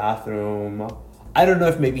 go to the bathroom. I don't know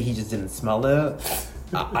if maybe he just didn't smell it.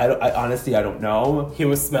 I honestly, I don't know. He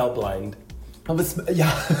was smell blind.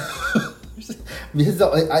 Yeah.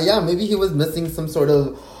 Maybe he was missing some sort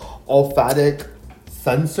of olfactic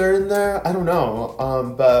sensor in there. I don't know.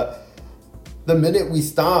 But the minute we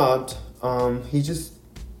stopped, he just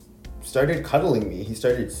started cuddling me. He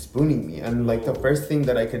started spooning me. And like the first thing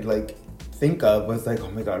that I could like think of was like, oh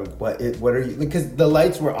my god, what are you, because the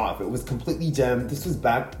lights were off, it was completely dim. This was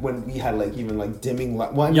back when we had like even like dimming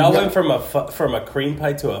light. Well, y'all went from a cream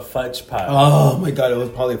pie to a fudge pie. Oh my god, it was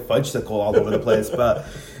probably fudgesicle all over the place. But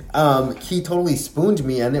he totally spooned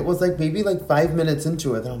me, and it was like maybe like 5 minutes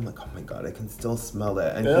into it, and I'm like, oh my god, I can still smell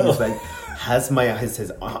it. And he's like has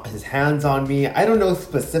his hands on me. I don't know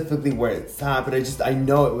specifically where it's at, but I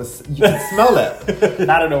know it was, you can smell it.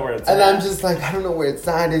 I don't know where it's at. And I'm just like, I don't know where it's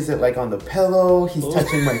at. Is it like on the pillow? He's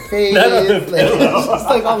touching my face. Like, it's just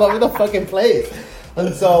like all over the fucking place.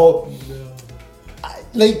 And so,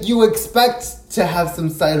 like, you expect to have some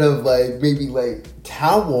side of like maybe like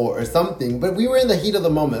towel or something, but we were in the heat of the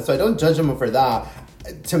moment, so I don't judge him for that.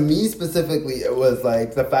 To me specifically, it was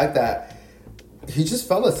like the fact that he just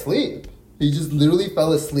fell asleep. He just literally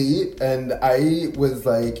fell asleep, and I was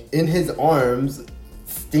like in his arms,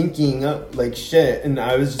 stinking like shit, and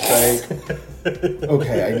I was just like,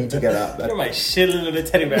 okay, I need to get up. You're my shit little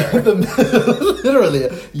teddy bear. Literally,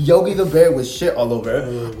 Yogi the bear was shit all over.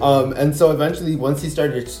 And so eventually, once he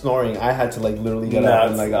started snoring, I had to like literally get up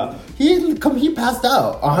and like he passed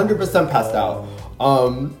out, 100% passed out.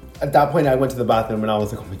 At that point, I went to the bathroom and I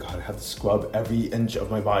was like, oh my god, I have to scrub every inch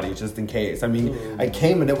of my body just in case. I mean, I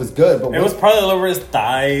came and it was good, but it was probably all over his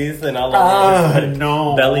thighs and all over his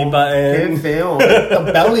belly button.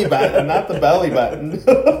 The belly button, not the belly button.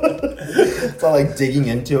 It's all like digging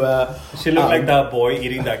into it. She looked like that boy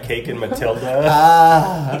eating that cake in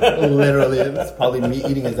Matilda. Literally, it's probably me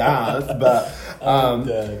eating his ass. But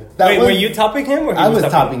wait, were you topping him? Or I was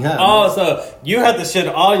topping him. Oh, so you had the shit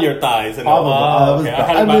on your thighs. And okay.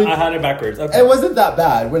 I had it backwards. Okay. It wasn't that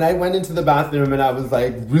bad. When I went into the bathroom and I was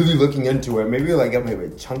like really looking into it, maybe like maybe a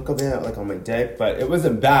chunk of it like on my dick, but it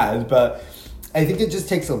wasn't bad. But I think it just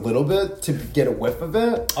takes a little bit to get a whiff of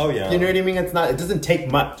it. Oh yeah. You know what I mean? It doesn't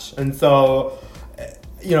take much. And so,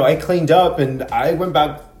 you know, I cleaned up and I went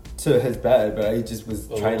back to his bed, but I just was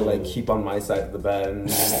trying to like keep on my side of the bed, and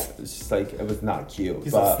it's just like it was not cute.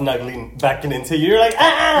 He's snuggling backing into you. You're like,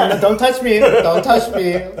 ah! Don't touch me! Don't touch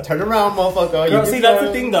me! Turn around, motherfucker! Girl, see, that's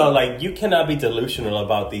the thing though. Like, you cannot be delusional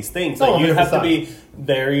about these things. Like, you have to be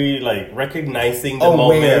very like recognizing the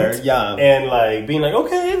moment, and like being like,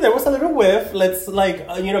 okay, there was a little whiff. Let's like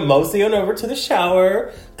mosey on over to the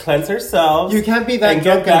shower, cleanse herself. You can't be that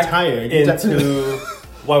drunk and tired into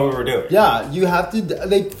what we were doing. Yeah, you have to,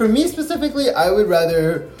 like, for me specifically, I would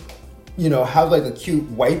rather, have like a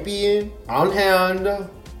cute wipey on hand,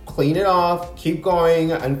 clean it off, keep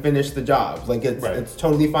going, and finish the job. Like, it's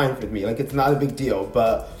totally fine for me. Like, it's not a big deal,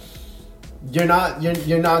 but you're not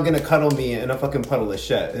gonna cuddle me in a fucking puddle of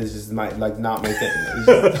shit. It's just not my thing.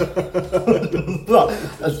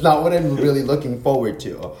 That's not what I'm really looking forward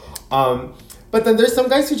to. But then there's some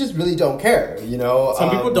guys who just really don't care, Some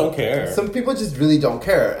people don't care. Some people just really don't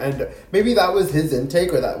care. And maybe that was his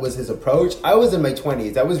intake or that was his approach. I was in my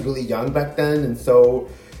 20s. I was really young back then. And so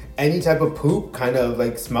any type of poop kind of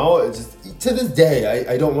like smell, it's just, to this day,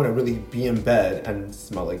 I don't want to really be in bed and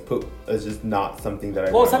smell like poop. It's just not something that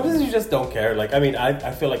I Well, want. sometimes you just don't care. Like, I mean,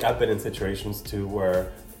 I feel like I've been in situations too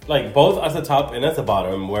where, like, both as a top and as a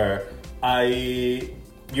bottom, where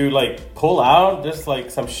you like pull out just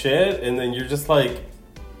like some shit, and then you're just like,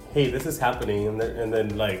 hey, this is happening, and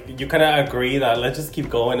then like you kind of agree that let's just keep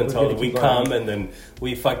going until we come, and then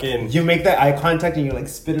we fucking. You make that eye contact and you like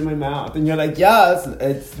spit in my mouth, and you're like, yes,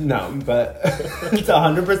 it's no, but it's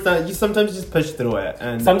 100%. You sometimes just push through it,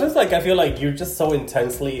 and Sometimes, like, I feel like you're just so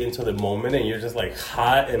intensely into the moment, and you're just like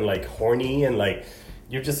hot and like horny, and like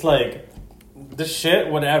you're just like the shit,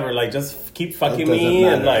 whatever. Like, just keep fucking me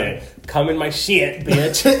and like come in my shit,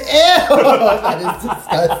 bitch. Ew, that is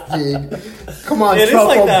disgusting. Come on, It is truffle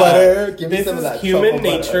like that. butter. Give me This some of is that human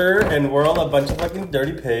truffle nature, butter. and we're all a bunch of fucking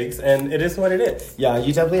dirty pigs, and it is what it is. Yeah,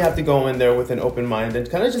 you definitely have to go in there with an open mind and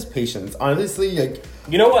kind of just patience. Honestly, like,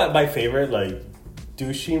 You know what my favorite like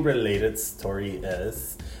douching related story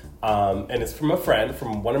is, and it's from a friend,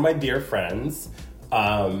 from one of my dear friends.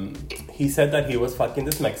 He said that he was fucking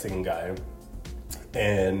this Mexican guy,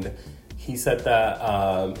 and he said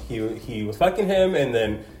that he was fucking him, and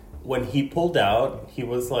then when he pulled out, he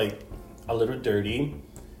was like a little dirty,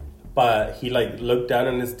 but he like looked down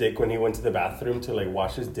on his dick when he went to the bathroom to like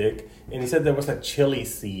wash his dick, and he said there was a chili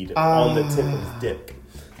seed on the tip of his dick.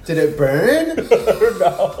 did it burn?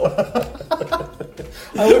 No.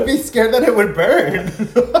 I would be scared that it would burn.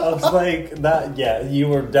 I was like, that, yeah, you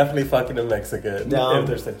were definitely fucking a Mexican. No. If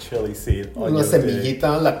there's a chili seed on La your dick.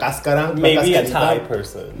 semillita, la cáscara. la Maybe a cascarita. Thai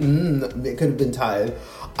person. It could have been Thai.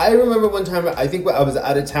 I remember one time, I think I was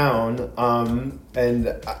out of town, and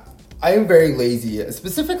I am very lazy.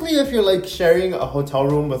 Specifically, if you're like sharing a hotel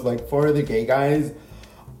room with like 4 other gay guys,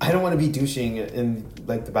 I don't want to be douching in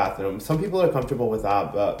like the bathroom. Some people are comfortable with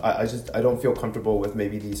that, but I don't feel comfortable with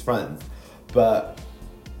maybe these friends. But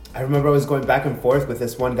I remember I was going back and forth with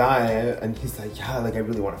this one guy, and he's like, yeah, like I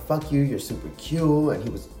really want to fuck you. You're super cute, and he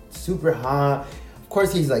was super hot. Of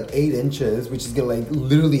course, he's like 8 inches, which is gonna like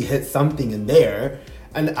literally hit something in there.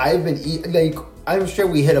 And I've been eating, like, I'm sure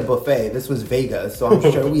we hit a buffet. This was Vegas, so I'm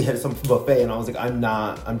sure we hit some buffet, and I was like,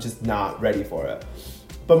 I'm just not ready for it.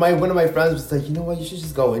 But one of my friends was like, you know what, you should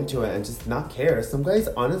just go into it and just not care. Some guys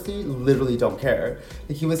honestly literally don't care.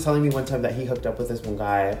 Like, he was telling me one time that he hooked up with this one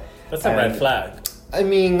guy. That's a red flag. I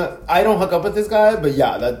mean, I don't hook up with this guy, but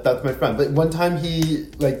yeah, that's my friend. But one time he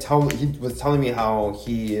was telling me how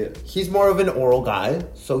he's more of an oral guy,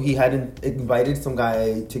 so he had invited some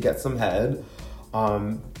guy to get some head,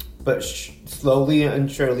 but slowly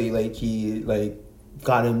and surely, like, he like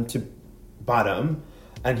got him to bottom,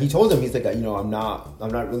 and he told him, he's like, you know, I'm not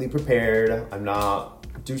really prepared, I'm not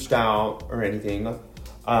douched out or anything,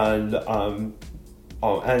 and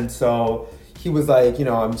so he was like, you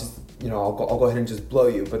know, I'm just, you know, I'll go ahead and just blow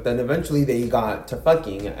you. But then eventually they got to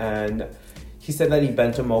fucking, and he said that he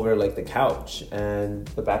bent him over like the couch and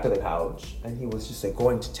the back of the couch, and he was just like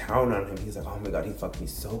going to town on him. He's like, oh my god, he fucked me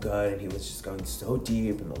so good, and he was just going so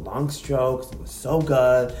deep, and the long strokes, it was so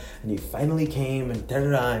good, and he finally came, and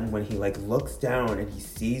da-da-da, and when he like looks down and he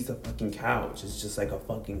sees the fucking couch, it's just like a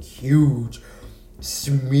fucking huge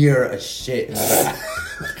smear of shit in the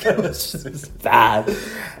back. It's just bad.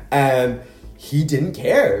 And he didn't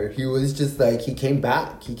care. He was just like, he came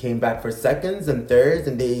back for seconds and thirds,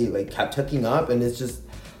 and they like kept hooking up, and it's just,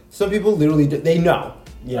 some people literally they know,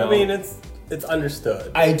 you know. I mean, it's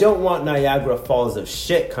understood. I don't want Niagara Falls of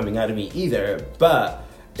shit coming out of me either, but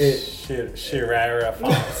Shirara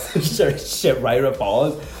Falls. Shirira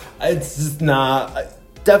Falls. It's just not.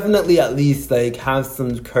 Definitely, at least like have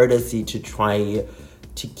some courtesy to try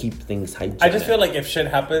to keep things hygienic. I just feel like if shit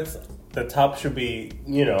happens, the top should be,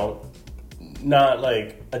 you know, not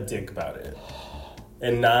like a dick about it,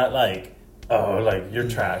 and not like, oh, like you're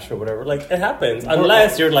trash or whatever. Like, it happens,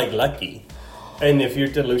 unless you're like lucky, and if you're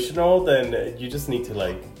delusional, then you just need to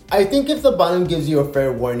like. I think if the bottom gives you a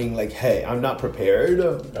fair warning, like, hey, I'm not prepared,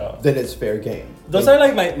 then it's fair game. Those are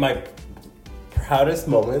like my proudest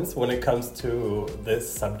moments when it comes to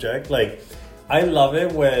this subject. Like, I love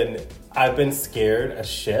it when I've been scared as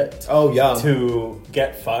shit. Oh yeah. To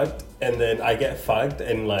get fucked, and then I get fucked,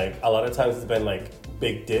 and like a lot of times it's been like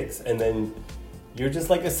big dicks, and then you're just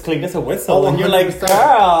like as clean as a whistle, and you're like, 100%.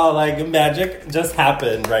 girl, like magic just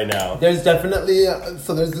happened right now. There's definitely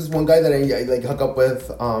so there's this one guy that I like hook up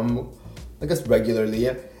with, I guess regularly,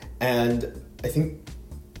 and I think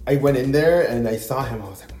I went in there and I saw him. I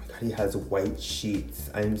was like, oh my god, he has white sheets.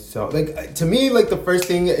 I'm so like, to me, like the first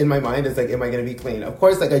thing in my mind is like, am I gonna be clean? Of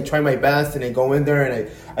course, like I try my best and I go in there and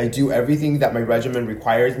I do everything that my regimen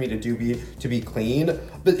requires me to be clean.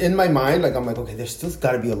 But in my mind, like I'm like, okay, there's still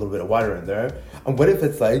got to be a little bit of water in there. And what if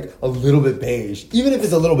it's like a little bit beige? Even if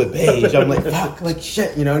it's a little bit beige, I'm like, fuck, like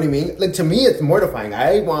shit. You know what I mean? Like to me, it's mortifying.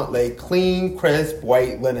 I want like clean, crisp,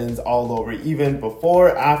 white linens all over, even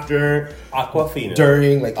before, after, Aquafina,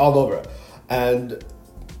 during, like all over. And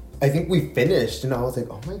I think we finished, and I was like,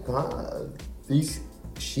 "Oh my god, these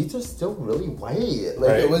sheets are still really white."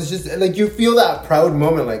 Like It was just like you feel that proud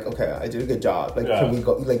moment, like, "Okay, I did a good job." Like, can we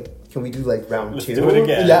go? Like, can we do like round let's 2? Do it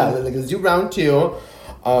again. Yeah, like let's do round 2.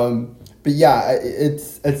 But yeah,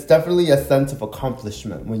 it's definitely a sense of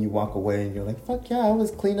accomplishment when you walk away and you're like, "Fuck yeah, I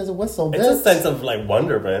was clean as a whistle." It's a sense of like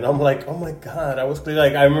wonderment. I'm like, "Oh my god, I was clean."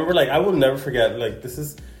 Like I remember, like I will never forget. Like this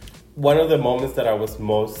is one of the moments that I was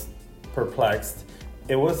most perplexed.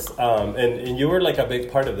 It was and you were like a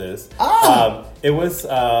big part of this. It was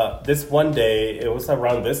this one day, it was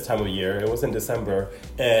around this time of year, it was in December,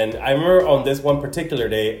 and I remember on this one particular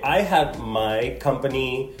day I had my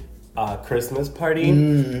company Christmas party,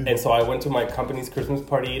 and so I went to my company's Christmas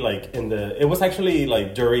party like it was actually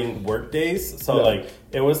like during work days, so like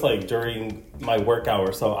it was like during my work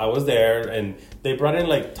hours, so I was there and they brought in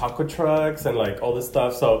like taco trucks and like all this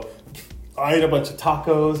stuff, so I ate a bunch of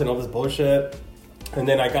tacos and all this bullshit. And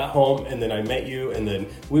then I got home and then I met you and then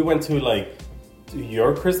we went to like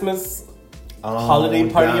your Christmas holiday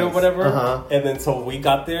party or whatever. And then so we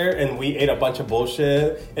got there and we ate a bunch of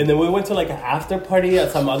bullshit. And then we went to like an after party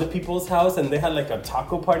at some other people's house and they had like a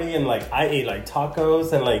taco party and like I ate like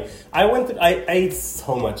tacos and like I ate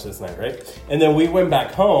so much this night, right? And then we went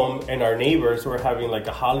back home and our neighbors were having like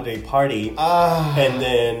a holiday party. And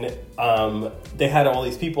then they had all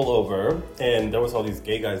these people over and there was all these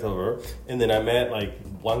gay guys over. And then I met like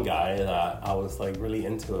one guy that I was like really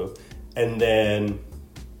into. And then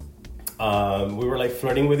we were like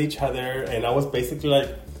flirting with each other and I was basically like,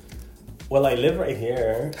 well, I live right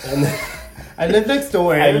here. And I live next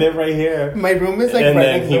door. I live right here. My room is like and right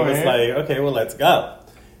then next he door. was like, okay, well, let's go.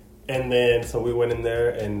 And then so we went in there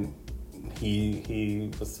and he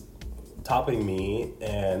was topping me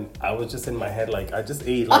and I was just in my head like I just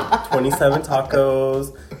ate like 27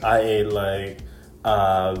 tacos. I ate like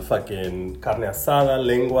fucking carne asada,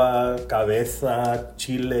 lengua, cabeza,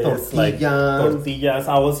 chiles, like tortillas.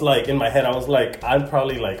 I was like in my head I was like I'm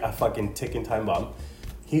probably like a fucking ticking time bomb.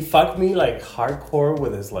 He fucked me like hardcore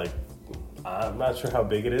with his like I'm not sure how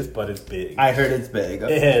big it is, but it's big. I heard it's big.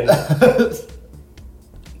 And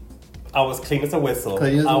I was clean as a whistle.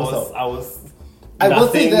 I will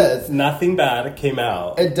say this. Nothing bad came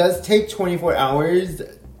out. It does take 24 hours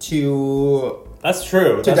to... That's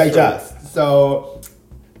true. To digest. True. So...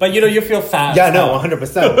 But you feel fat. Yeah, no,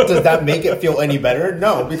 100%. Does that make it feel any better?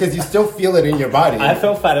 No, because you still feel it in your body. I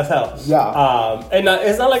feel fat as hell. Yeah. And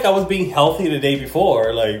it's not like I was being healthy the day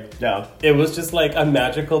before. Like, yeah. It was just like a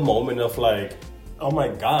magical moment of like, oh my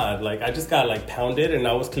god, like I just got like pounded and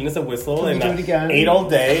I was clean as a whistle and I ate all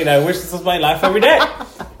day and I wish this was my life every day.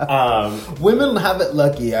 Women have it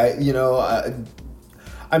lucky. I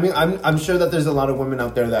mean, I'm sure that there's a lot of women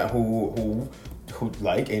out there that who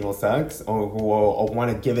like anal sex or who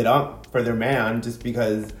want to give it up for their man just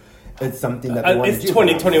because it's something that they want to do. It's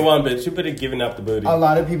 2021, bitch. You better giving up the booty. A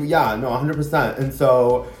lot of people, yeah, no, 100%. And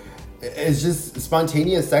so it's just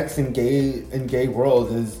spontaneous sex in gay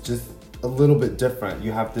world is just a little bit different.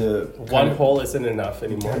 You have to one hole isn't enough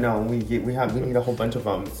anymore. No, we need a whole bunch of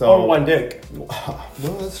them. So or one dick. No,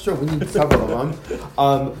 that's true. We need several of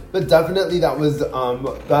them. But definitely that was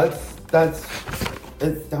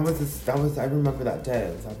that was I remember that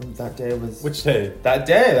day. That day was which day? That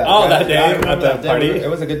day. That day at the party. It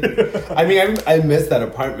was a good. I mean, I missed that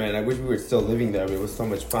apartment. I wish we were still living there. But it was so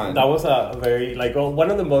much fun. That was a very like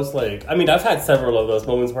one of the most like. I mean, I've had several of those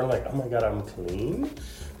moments where I'm like, oh my god, I'm clean.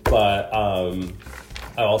 But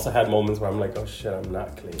I also had moments where I'm like, oh shit, I'm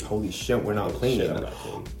not clean. Holy shit, we're not clean. Shit, I'm not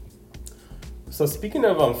clean. So speaking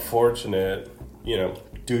of unfortunate,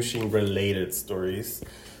 douching related stories,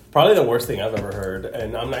 probably the worst thing I've ever heard,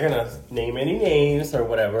 and I'm not gonna name any names or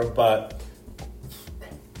whatever, but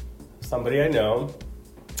somebody I know,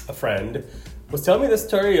 a friend, was telling me the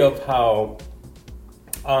story of how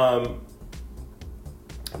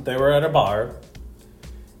they were at a bar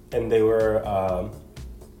and they were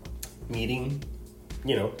meeting,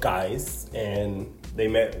 guys, and they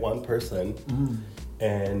met one person.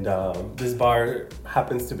 And this bar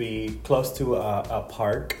happens to be close to a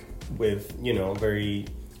park with, very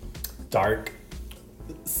dark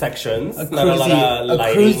sections. A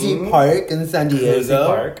cruisy park in San Diego. Cruisy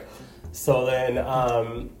park. So then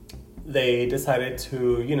they decided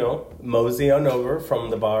to, mosey on over from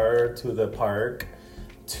the bar to the park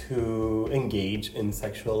to engage in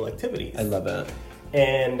sexual activities. I love it.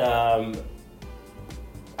 And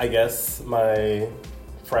I guess my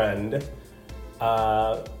friend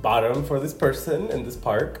bought him for this person in this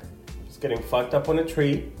park. Just getting fucked up on a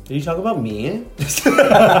tree. Did you talk about me? Just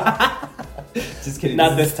kidding.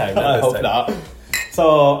 Not this time. I hope not.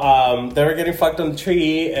 So they were getting fucked on the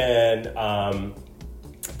tree, and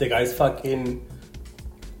the guy's fucking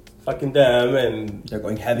them, and they're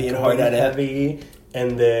going heavy and hard at it.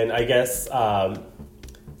 And then I guess the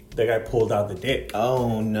guy pulled out the dick.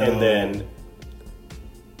 Oh no! And then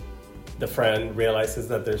the friend realizes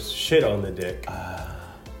that there's shit on the dick.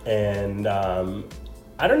 And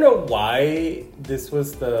I don't know why this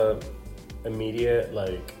was the immediate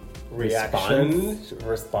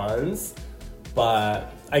response,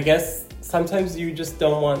 but I guess sometimes you just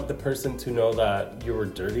don't want the person to know that you were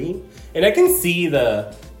dirty. And I can see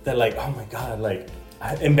the like, oh my god, like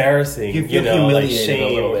embarrassing, like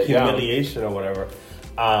shame, humiliation or whatever.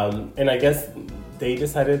 And I guess they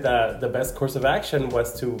decided that the best course of action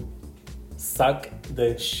was to suck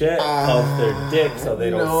the shit of their dick so they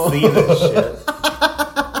don't see the shit.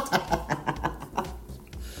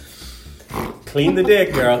 Clean the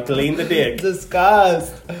dick, girl. Clean the dick.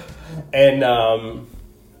 Disgust. And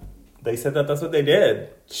they said that that's what they did.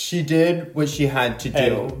 She did what she had to do.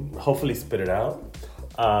 And hopefully spit it out.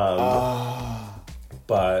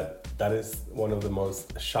 But that is one of the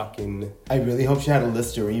most shocking... I really hope she had a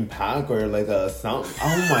Listerine pack or like a something.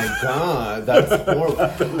 Oh my god, that's horrible.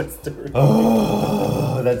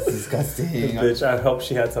 Oh, that's disgusting. Bitch, I hope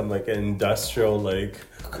she had some like industrial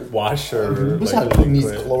washer. She had putting these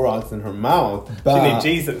Clorox in her mouth. She named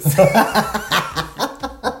Jesus.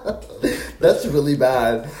 That's really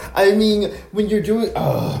bad. I mean, when you're doing...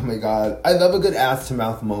 Oh my god. I love a good ass to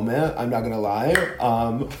mouth moment. I'm not gonna lie.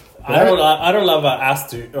 I don't love an ass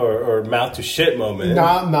to or mouth to shit moment.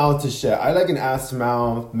 Not mouth to shit. I like an ass to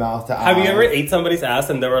mouth, mouth to ass. Have you ever ate somebody's ass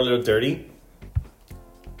and they were a little dirty?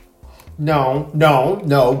 No,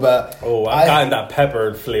 but... Oh, I've gotten that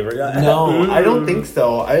pepper flavor. No, I don't think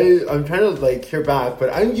so. I'm trying to hear back,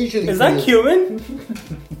 but I'm usually... Is that cumin?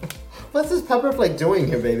 What's this pepper flake doing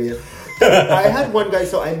here, baby? I had one guy,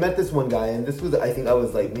 so I met this one guy, and this was, I think I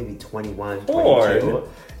was maybe 21, 22.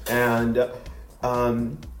 And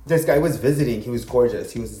this guy was visiting. He was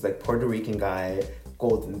gorgeous. He was this Puerto Rican guy,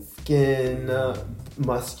 golden skin,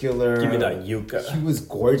 muscular. Give me that yuca. He was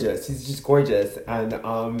gorgeous. He's just gorgeous. And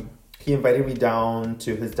he invited me down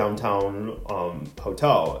to his downtown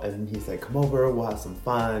hotel. And he's like, come over, we'll have some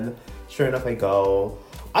fun. Sure enough, I go.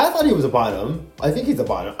 I thought he was a bottom. I think he's a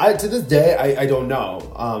bottom. To this day, I don't know.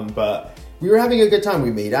 But we were having a good time. We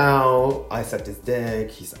made out. I sucked his dick.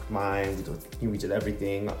 He sucked mine. We did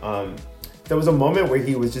everything. There was a moment where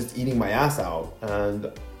he was just eating my ass out.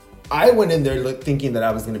 And I went in there thinking that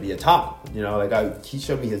I was going to be a top. He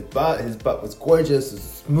showed me his butt. His butt was gorgeous. It was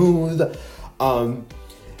smooth. And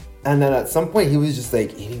then at some point, he was just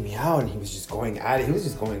eating me out. And he was just going at it. He was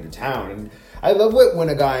just going to town. And I love it when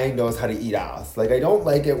a guy knows how to eat ass. I don't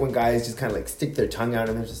like it when guys just kind of stick their tongue out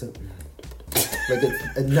and they're just no,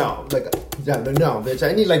 bitch.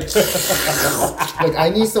 I need I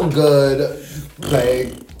need some good,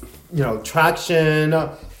 traction,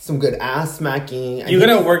 some good ass smacking. You're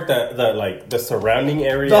gonna work the surrounding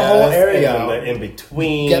area, the whole area, and the in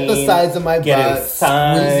between. Get the sides of my butt, squeeze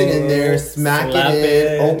it in there, smack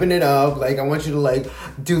it, open it up. I want you to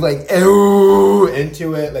do ooh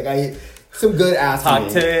into it. Some good ass. Talk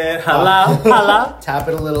to it, holla. Tap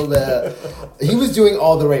it a little bit. He was doing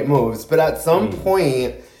all the right moves, but at some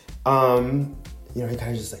point, he kind of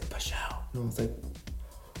just push out. And I was like,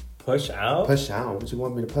 push out? Push out. What you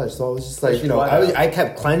want me to push? So I was just I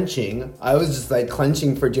kept clenching. I was just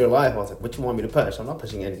clenching for dear life. I was like, what you want me to push? I'm not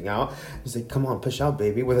pushing anything out. He's like, come on, push out,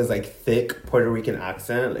 baby, with his thick Puerto Rican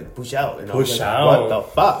accent, push out. And I was out. What the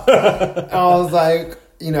fuck? And I was like,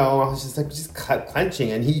 I was just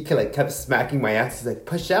clenching, and he kept smacking my ass. He's like,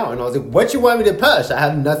 push out. And I was like, what you want me to push? I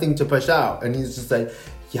have nothing to push out. And he's just like,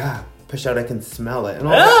 yeah, push out, I can smell it. And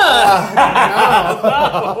I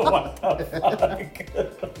was what the fuck?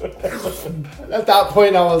 At that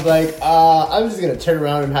point, I was like, I'm just going to turn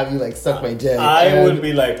around and have you suck my dick. I would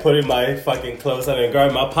be putting my fucking clothes on and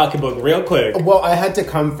grab my pocketbook real quick. Well, I had to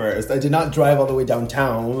come first. I did not drive all the way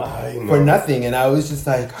downtown for nothing. And I was just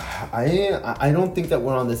I don't think that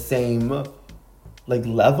we're on the same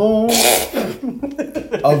level.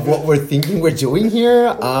 of what we're thinking we're doing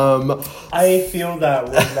here. I feel that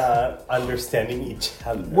we're not understanding each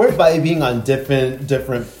other. We're vibing on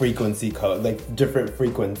different frequency code, like different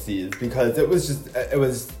frequencies, because it was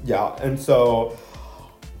and so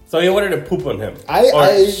you wanted to poop on him.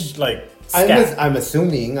 I'm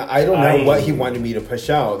assuming. I don't know what he wanted me to push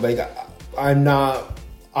out. Like, I'm not.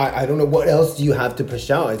 I don't know what else do you have to push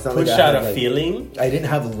out. It's not push like out a feeling. I didn't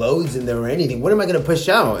have loads in there or anything. What am I going to push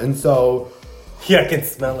out? And so. Yeah, I can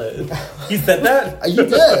smell it. You said that? You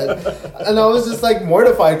did. And I was just like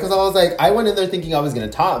mortified because I was like, I went in there thinking I was going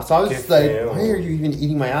to top. So I was just like, why are you even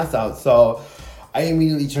eating my ass out? So I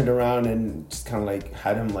immediately turned around and just kind of like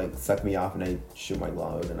had him like suck me off and I shoot my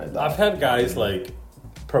glove and I left. I've had guys like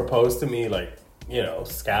propose to me like, you know,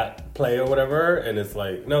 scat play or whatever. And it's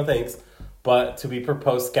like, no thanks. But to be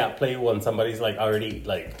proposed scat play when somebody's like already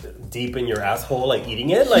like deep in your asshole, like eating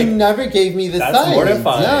it, like he never gave me the sign. That's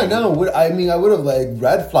mortifying. Yeah, no. I mean, I would have like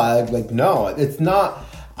red flagged. Like, no, it's not.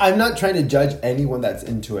 I'm not trying to judge anyone that's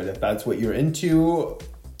into it. If that's what you're into,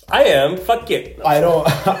 I am. Fuck it. I don't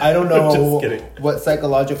know Just kidding. What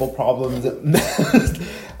psychological problems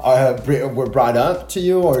were brought up to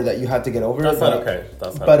you or that you had to get over. That's not okay.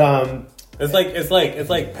 That's not. Okay. It's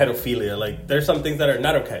like pedophilia. Like there's some things that are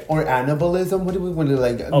not okay. Or cannibalism. What do we want to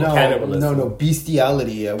like? Cannibalism. No,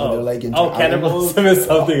 bestiality. When they're like into cannibalism is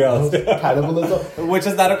something else. Cannibalism, which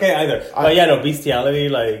is not okay either. But bestiality.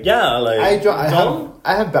 Like I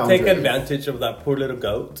have boundaries. Take advantage of that poor little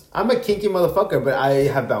goat. I'm a kinky motherfucker, but I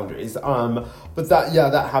have boundaries. But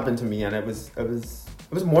that happened to me, and it was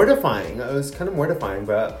mortifying. It was kind of mortifying,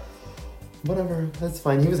 but whatever. That's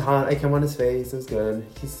fine. He was hot. I came on his face. It was good.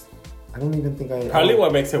 I don't even think I... Probably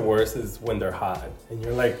what makes it worse is when they're hot. And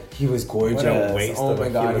you're like... He was gorgeous. What a waste oh of my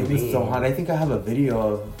God, he was being. so hot. I think I have a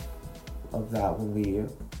video of that when we...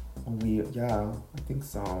 Yeah, I think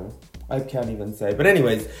so. I can't even say. But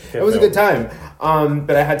anyways, it was a good time.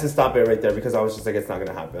 But I had to stop it right there because I was just like, it's not going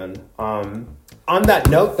to happen. On that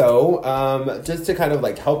note, though, just to kind of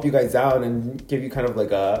like help you guys out and give you kind of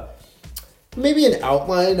like maybe an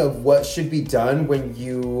outline of what should be done when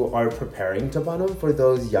you are preparing to bottom for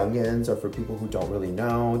those youngins or for people who don't really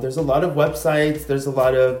know. There's a lot of websites. There's a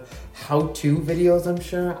lot of how-to videos, I'm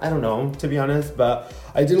sure. I don't know, to be honest, but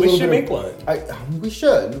I did a little bit. We should make one. We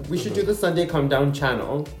should. We should do the Sunday Come Down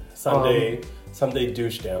channel. Sunday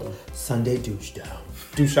douche down. Sunday douche down.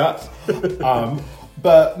 Douche up.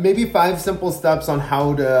 But maybe 5 simple steps on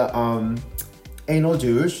how to... anal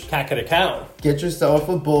douche. Cack it a cow. Get yourself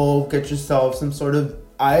a bowl. Get yourself some sort of...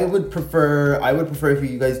 I would prefer if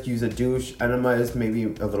you guys use a douche. Enema is maybe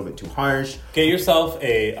a little bit too harsh. Get yourself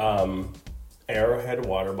a Arrowhead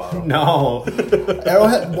water bottle. No.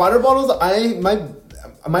 Arrowhead water bottles,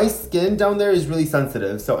 my skin down there is really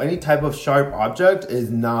sensitive. So any type of sharp object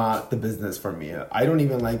is not the business for me. I don't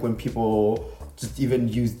even like when people just even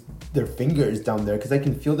use their fingers down there because I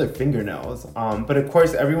can feel their fingernails. But of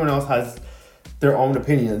course, everyone else has their own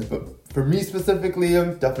opinions, but for me specifically,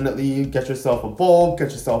 definitely get yourself a bowl,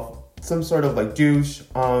 get yourself some sort of like douche.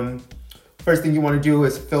 First thing you want to do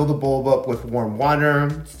is fill the bowl up with warm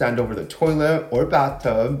water, stand over the toilet or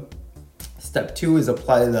bathtub. Step 2 is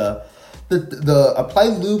apply apply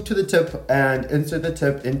lube to the tip and insert the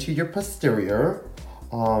tip into your posterior.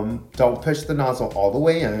 Don't push the nozzle all the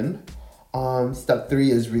way in. Step 3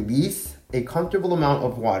 is release a comfortable amount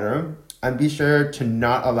of water. And be sure to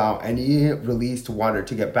not allow any released water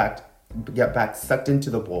to get back sucked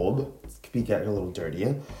into the bulb. This could be getting a little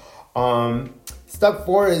dirty. Step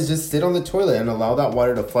 4 is just sit on the toilet and allow that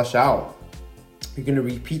water to flush out. You're going to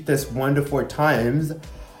repeat this 1 to 4 times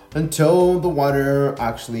until the water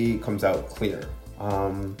actually comes out clear.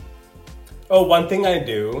 One thing I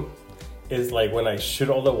do is like when I shoot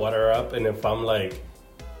all the water up and if I'm like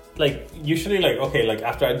usually like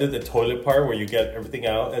after I did the toilet part where you get everything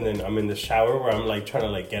out and then I'm in the shower where I'm like trying to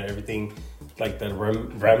like get everything like the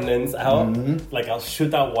remnants out. Mm-hmm. Like I'll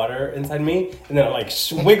shoot that water inside me and then I'm like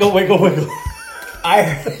wiggle. I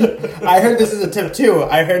heard this is a tip too.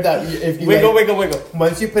 I heard that if you wiggle.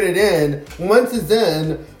 Once you put it in, once it's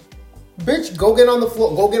in, bitch, go get on the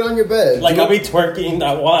floor. Go get on your bed. Like I'll be twerking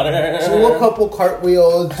that water. Do a couple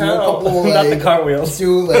cartwheels. Do a couple not the cartwheels.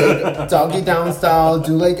 Do like doggy down style.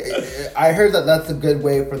 Do like. I heard that's a good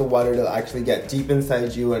way for the water to actually get deep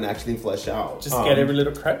inside you and actually flush out. Just get every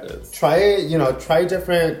little crevice. Try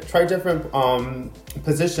different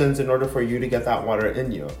positions in order for you to get that water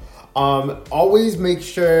in you. Always make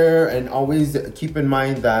sure and always keep in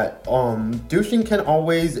mind that douching can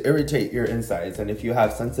always irritate your insides, and if you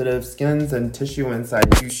have sensitive skins and tissue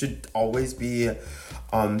inside, you should always be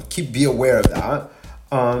aware of that.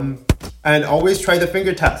 And always try the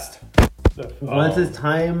finger test. Once it's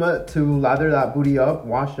time to lather that booty up,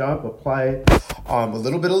 wash up, apply a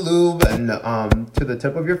little bit of lube and to the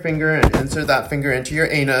tip of your finger and insert that finger into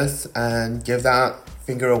your anus and give that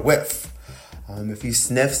finger a whiff. If you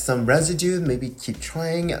sniff some residue, maybe keep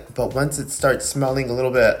trying. But once it starts smelling a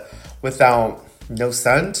little bit without no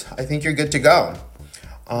scent, I think you're good to go.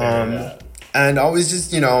 And always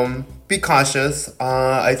just, be cautious.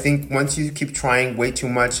 I think once you keep trying way too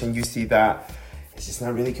much and you see that it's just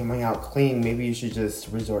not really coming out clean, maybe you should just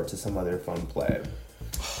resort to some other fun play.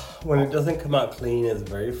 When it doesn't come out clean, it's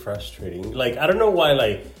very frustrating. Like, I don't know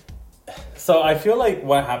why, so I feel like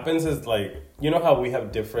what happens is, you know how we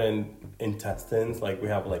have different intestines? Like, we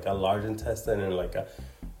have, a large intestine and, a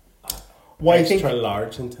extra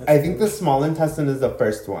large intestine. I think the small intestine is the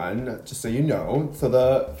first one, just so you know.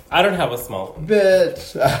 So I don't have a small one.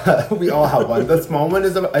 Bitch. We all have one. The small one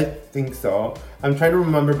is, I think so. I'm trying to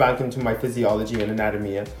remember back into my physiology and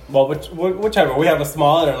anatomy. Well, whichever. We have a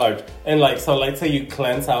small and a large. And, so let's say you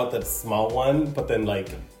cleanse out that small one, but then,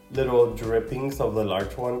 little drippings of the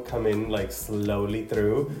large one come in, slowly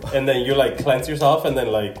through. And then you, cleanse yourself, and then,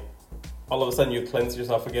 all of a sudden you cleanse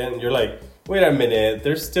yourself again. And you're like, wait a minute.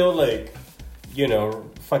 There's still,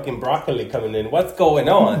 fucking broccoli coming in. What's going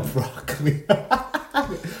on? Broccoli.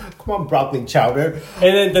 Come on, broccoli chowder.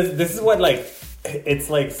 And then this is what, it's,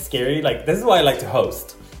 scary. This is why I like to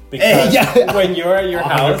host. Because when you're at your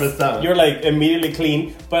house, 100%. You're, immediately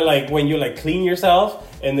clean. But, when you, clean yourself,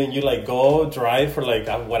 and then you, go drive for,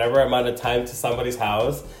 whatever amount of time to somebody's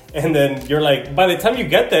house, and then you're, by the time you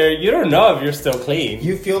get there, you don't know if you're still clean.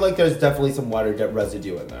 You feel like there's definitely some water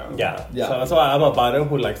residue in there. Yeah. So that's why I'm a bottom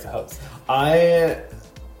who likes to host. I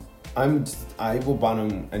will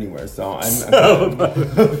bottom anywhere, so I'm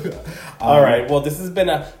all right. Well, this has been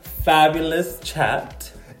a fabulous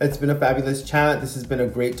chat. It's been a fabulous chat. This has been a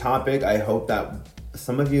great topic. I hope that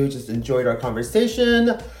some of you just enjoyed our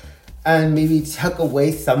conversation and maybe took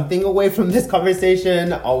something away from this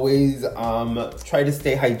conversation. Always try to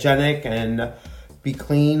stay hygienic and be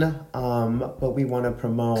clean, but we want to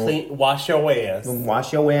promote... Wash your ass.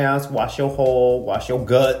 Wash your ass, wash your hole, wash your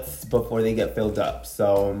guts before they get filled up.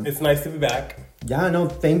 So it's nice to be back. Yeah, no,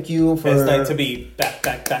 thank you for... It's nice to be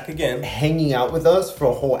back again. Hanging out with us for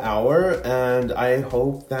a whole hour, and I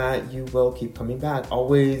hope that you will keep coming back.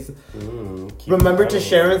 Always remember to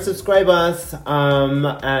share and subscribe us,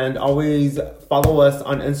 and always follow us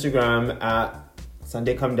on Instagram at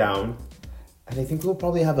Sunday Come Down. And I think we'll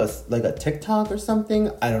probably have a TikTok or something.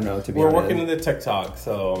 I don't know, to be honest. We're working on the TikTok,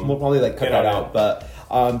 so... We'll probably cut that out. But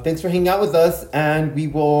thanks for hanging out with us, and we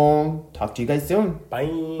will talk to you guys soon. Bye.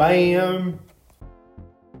 Bye.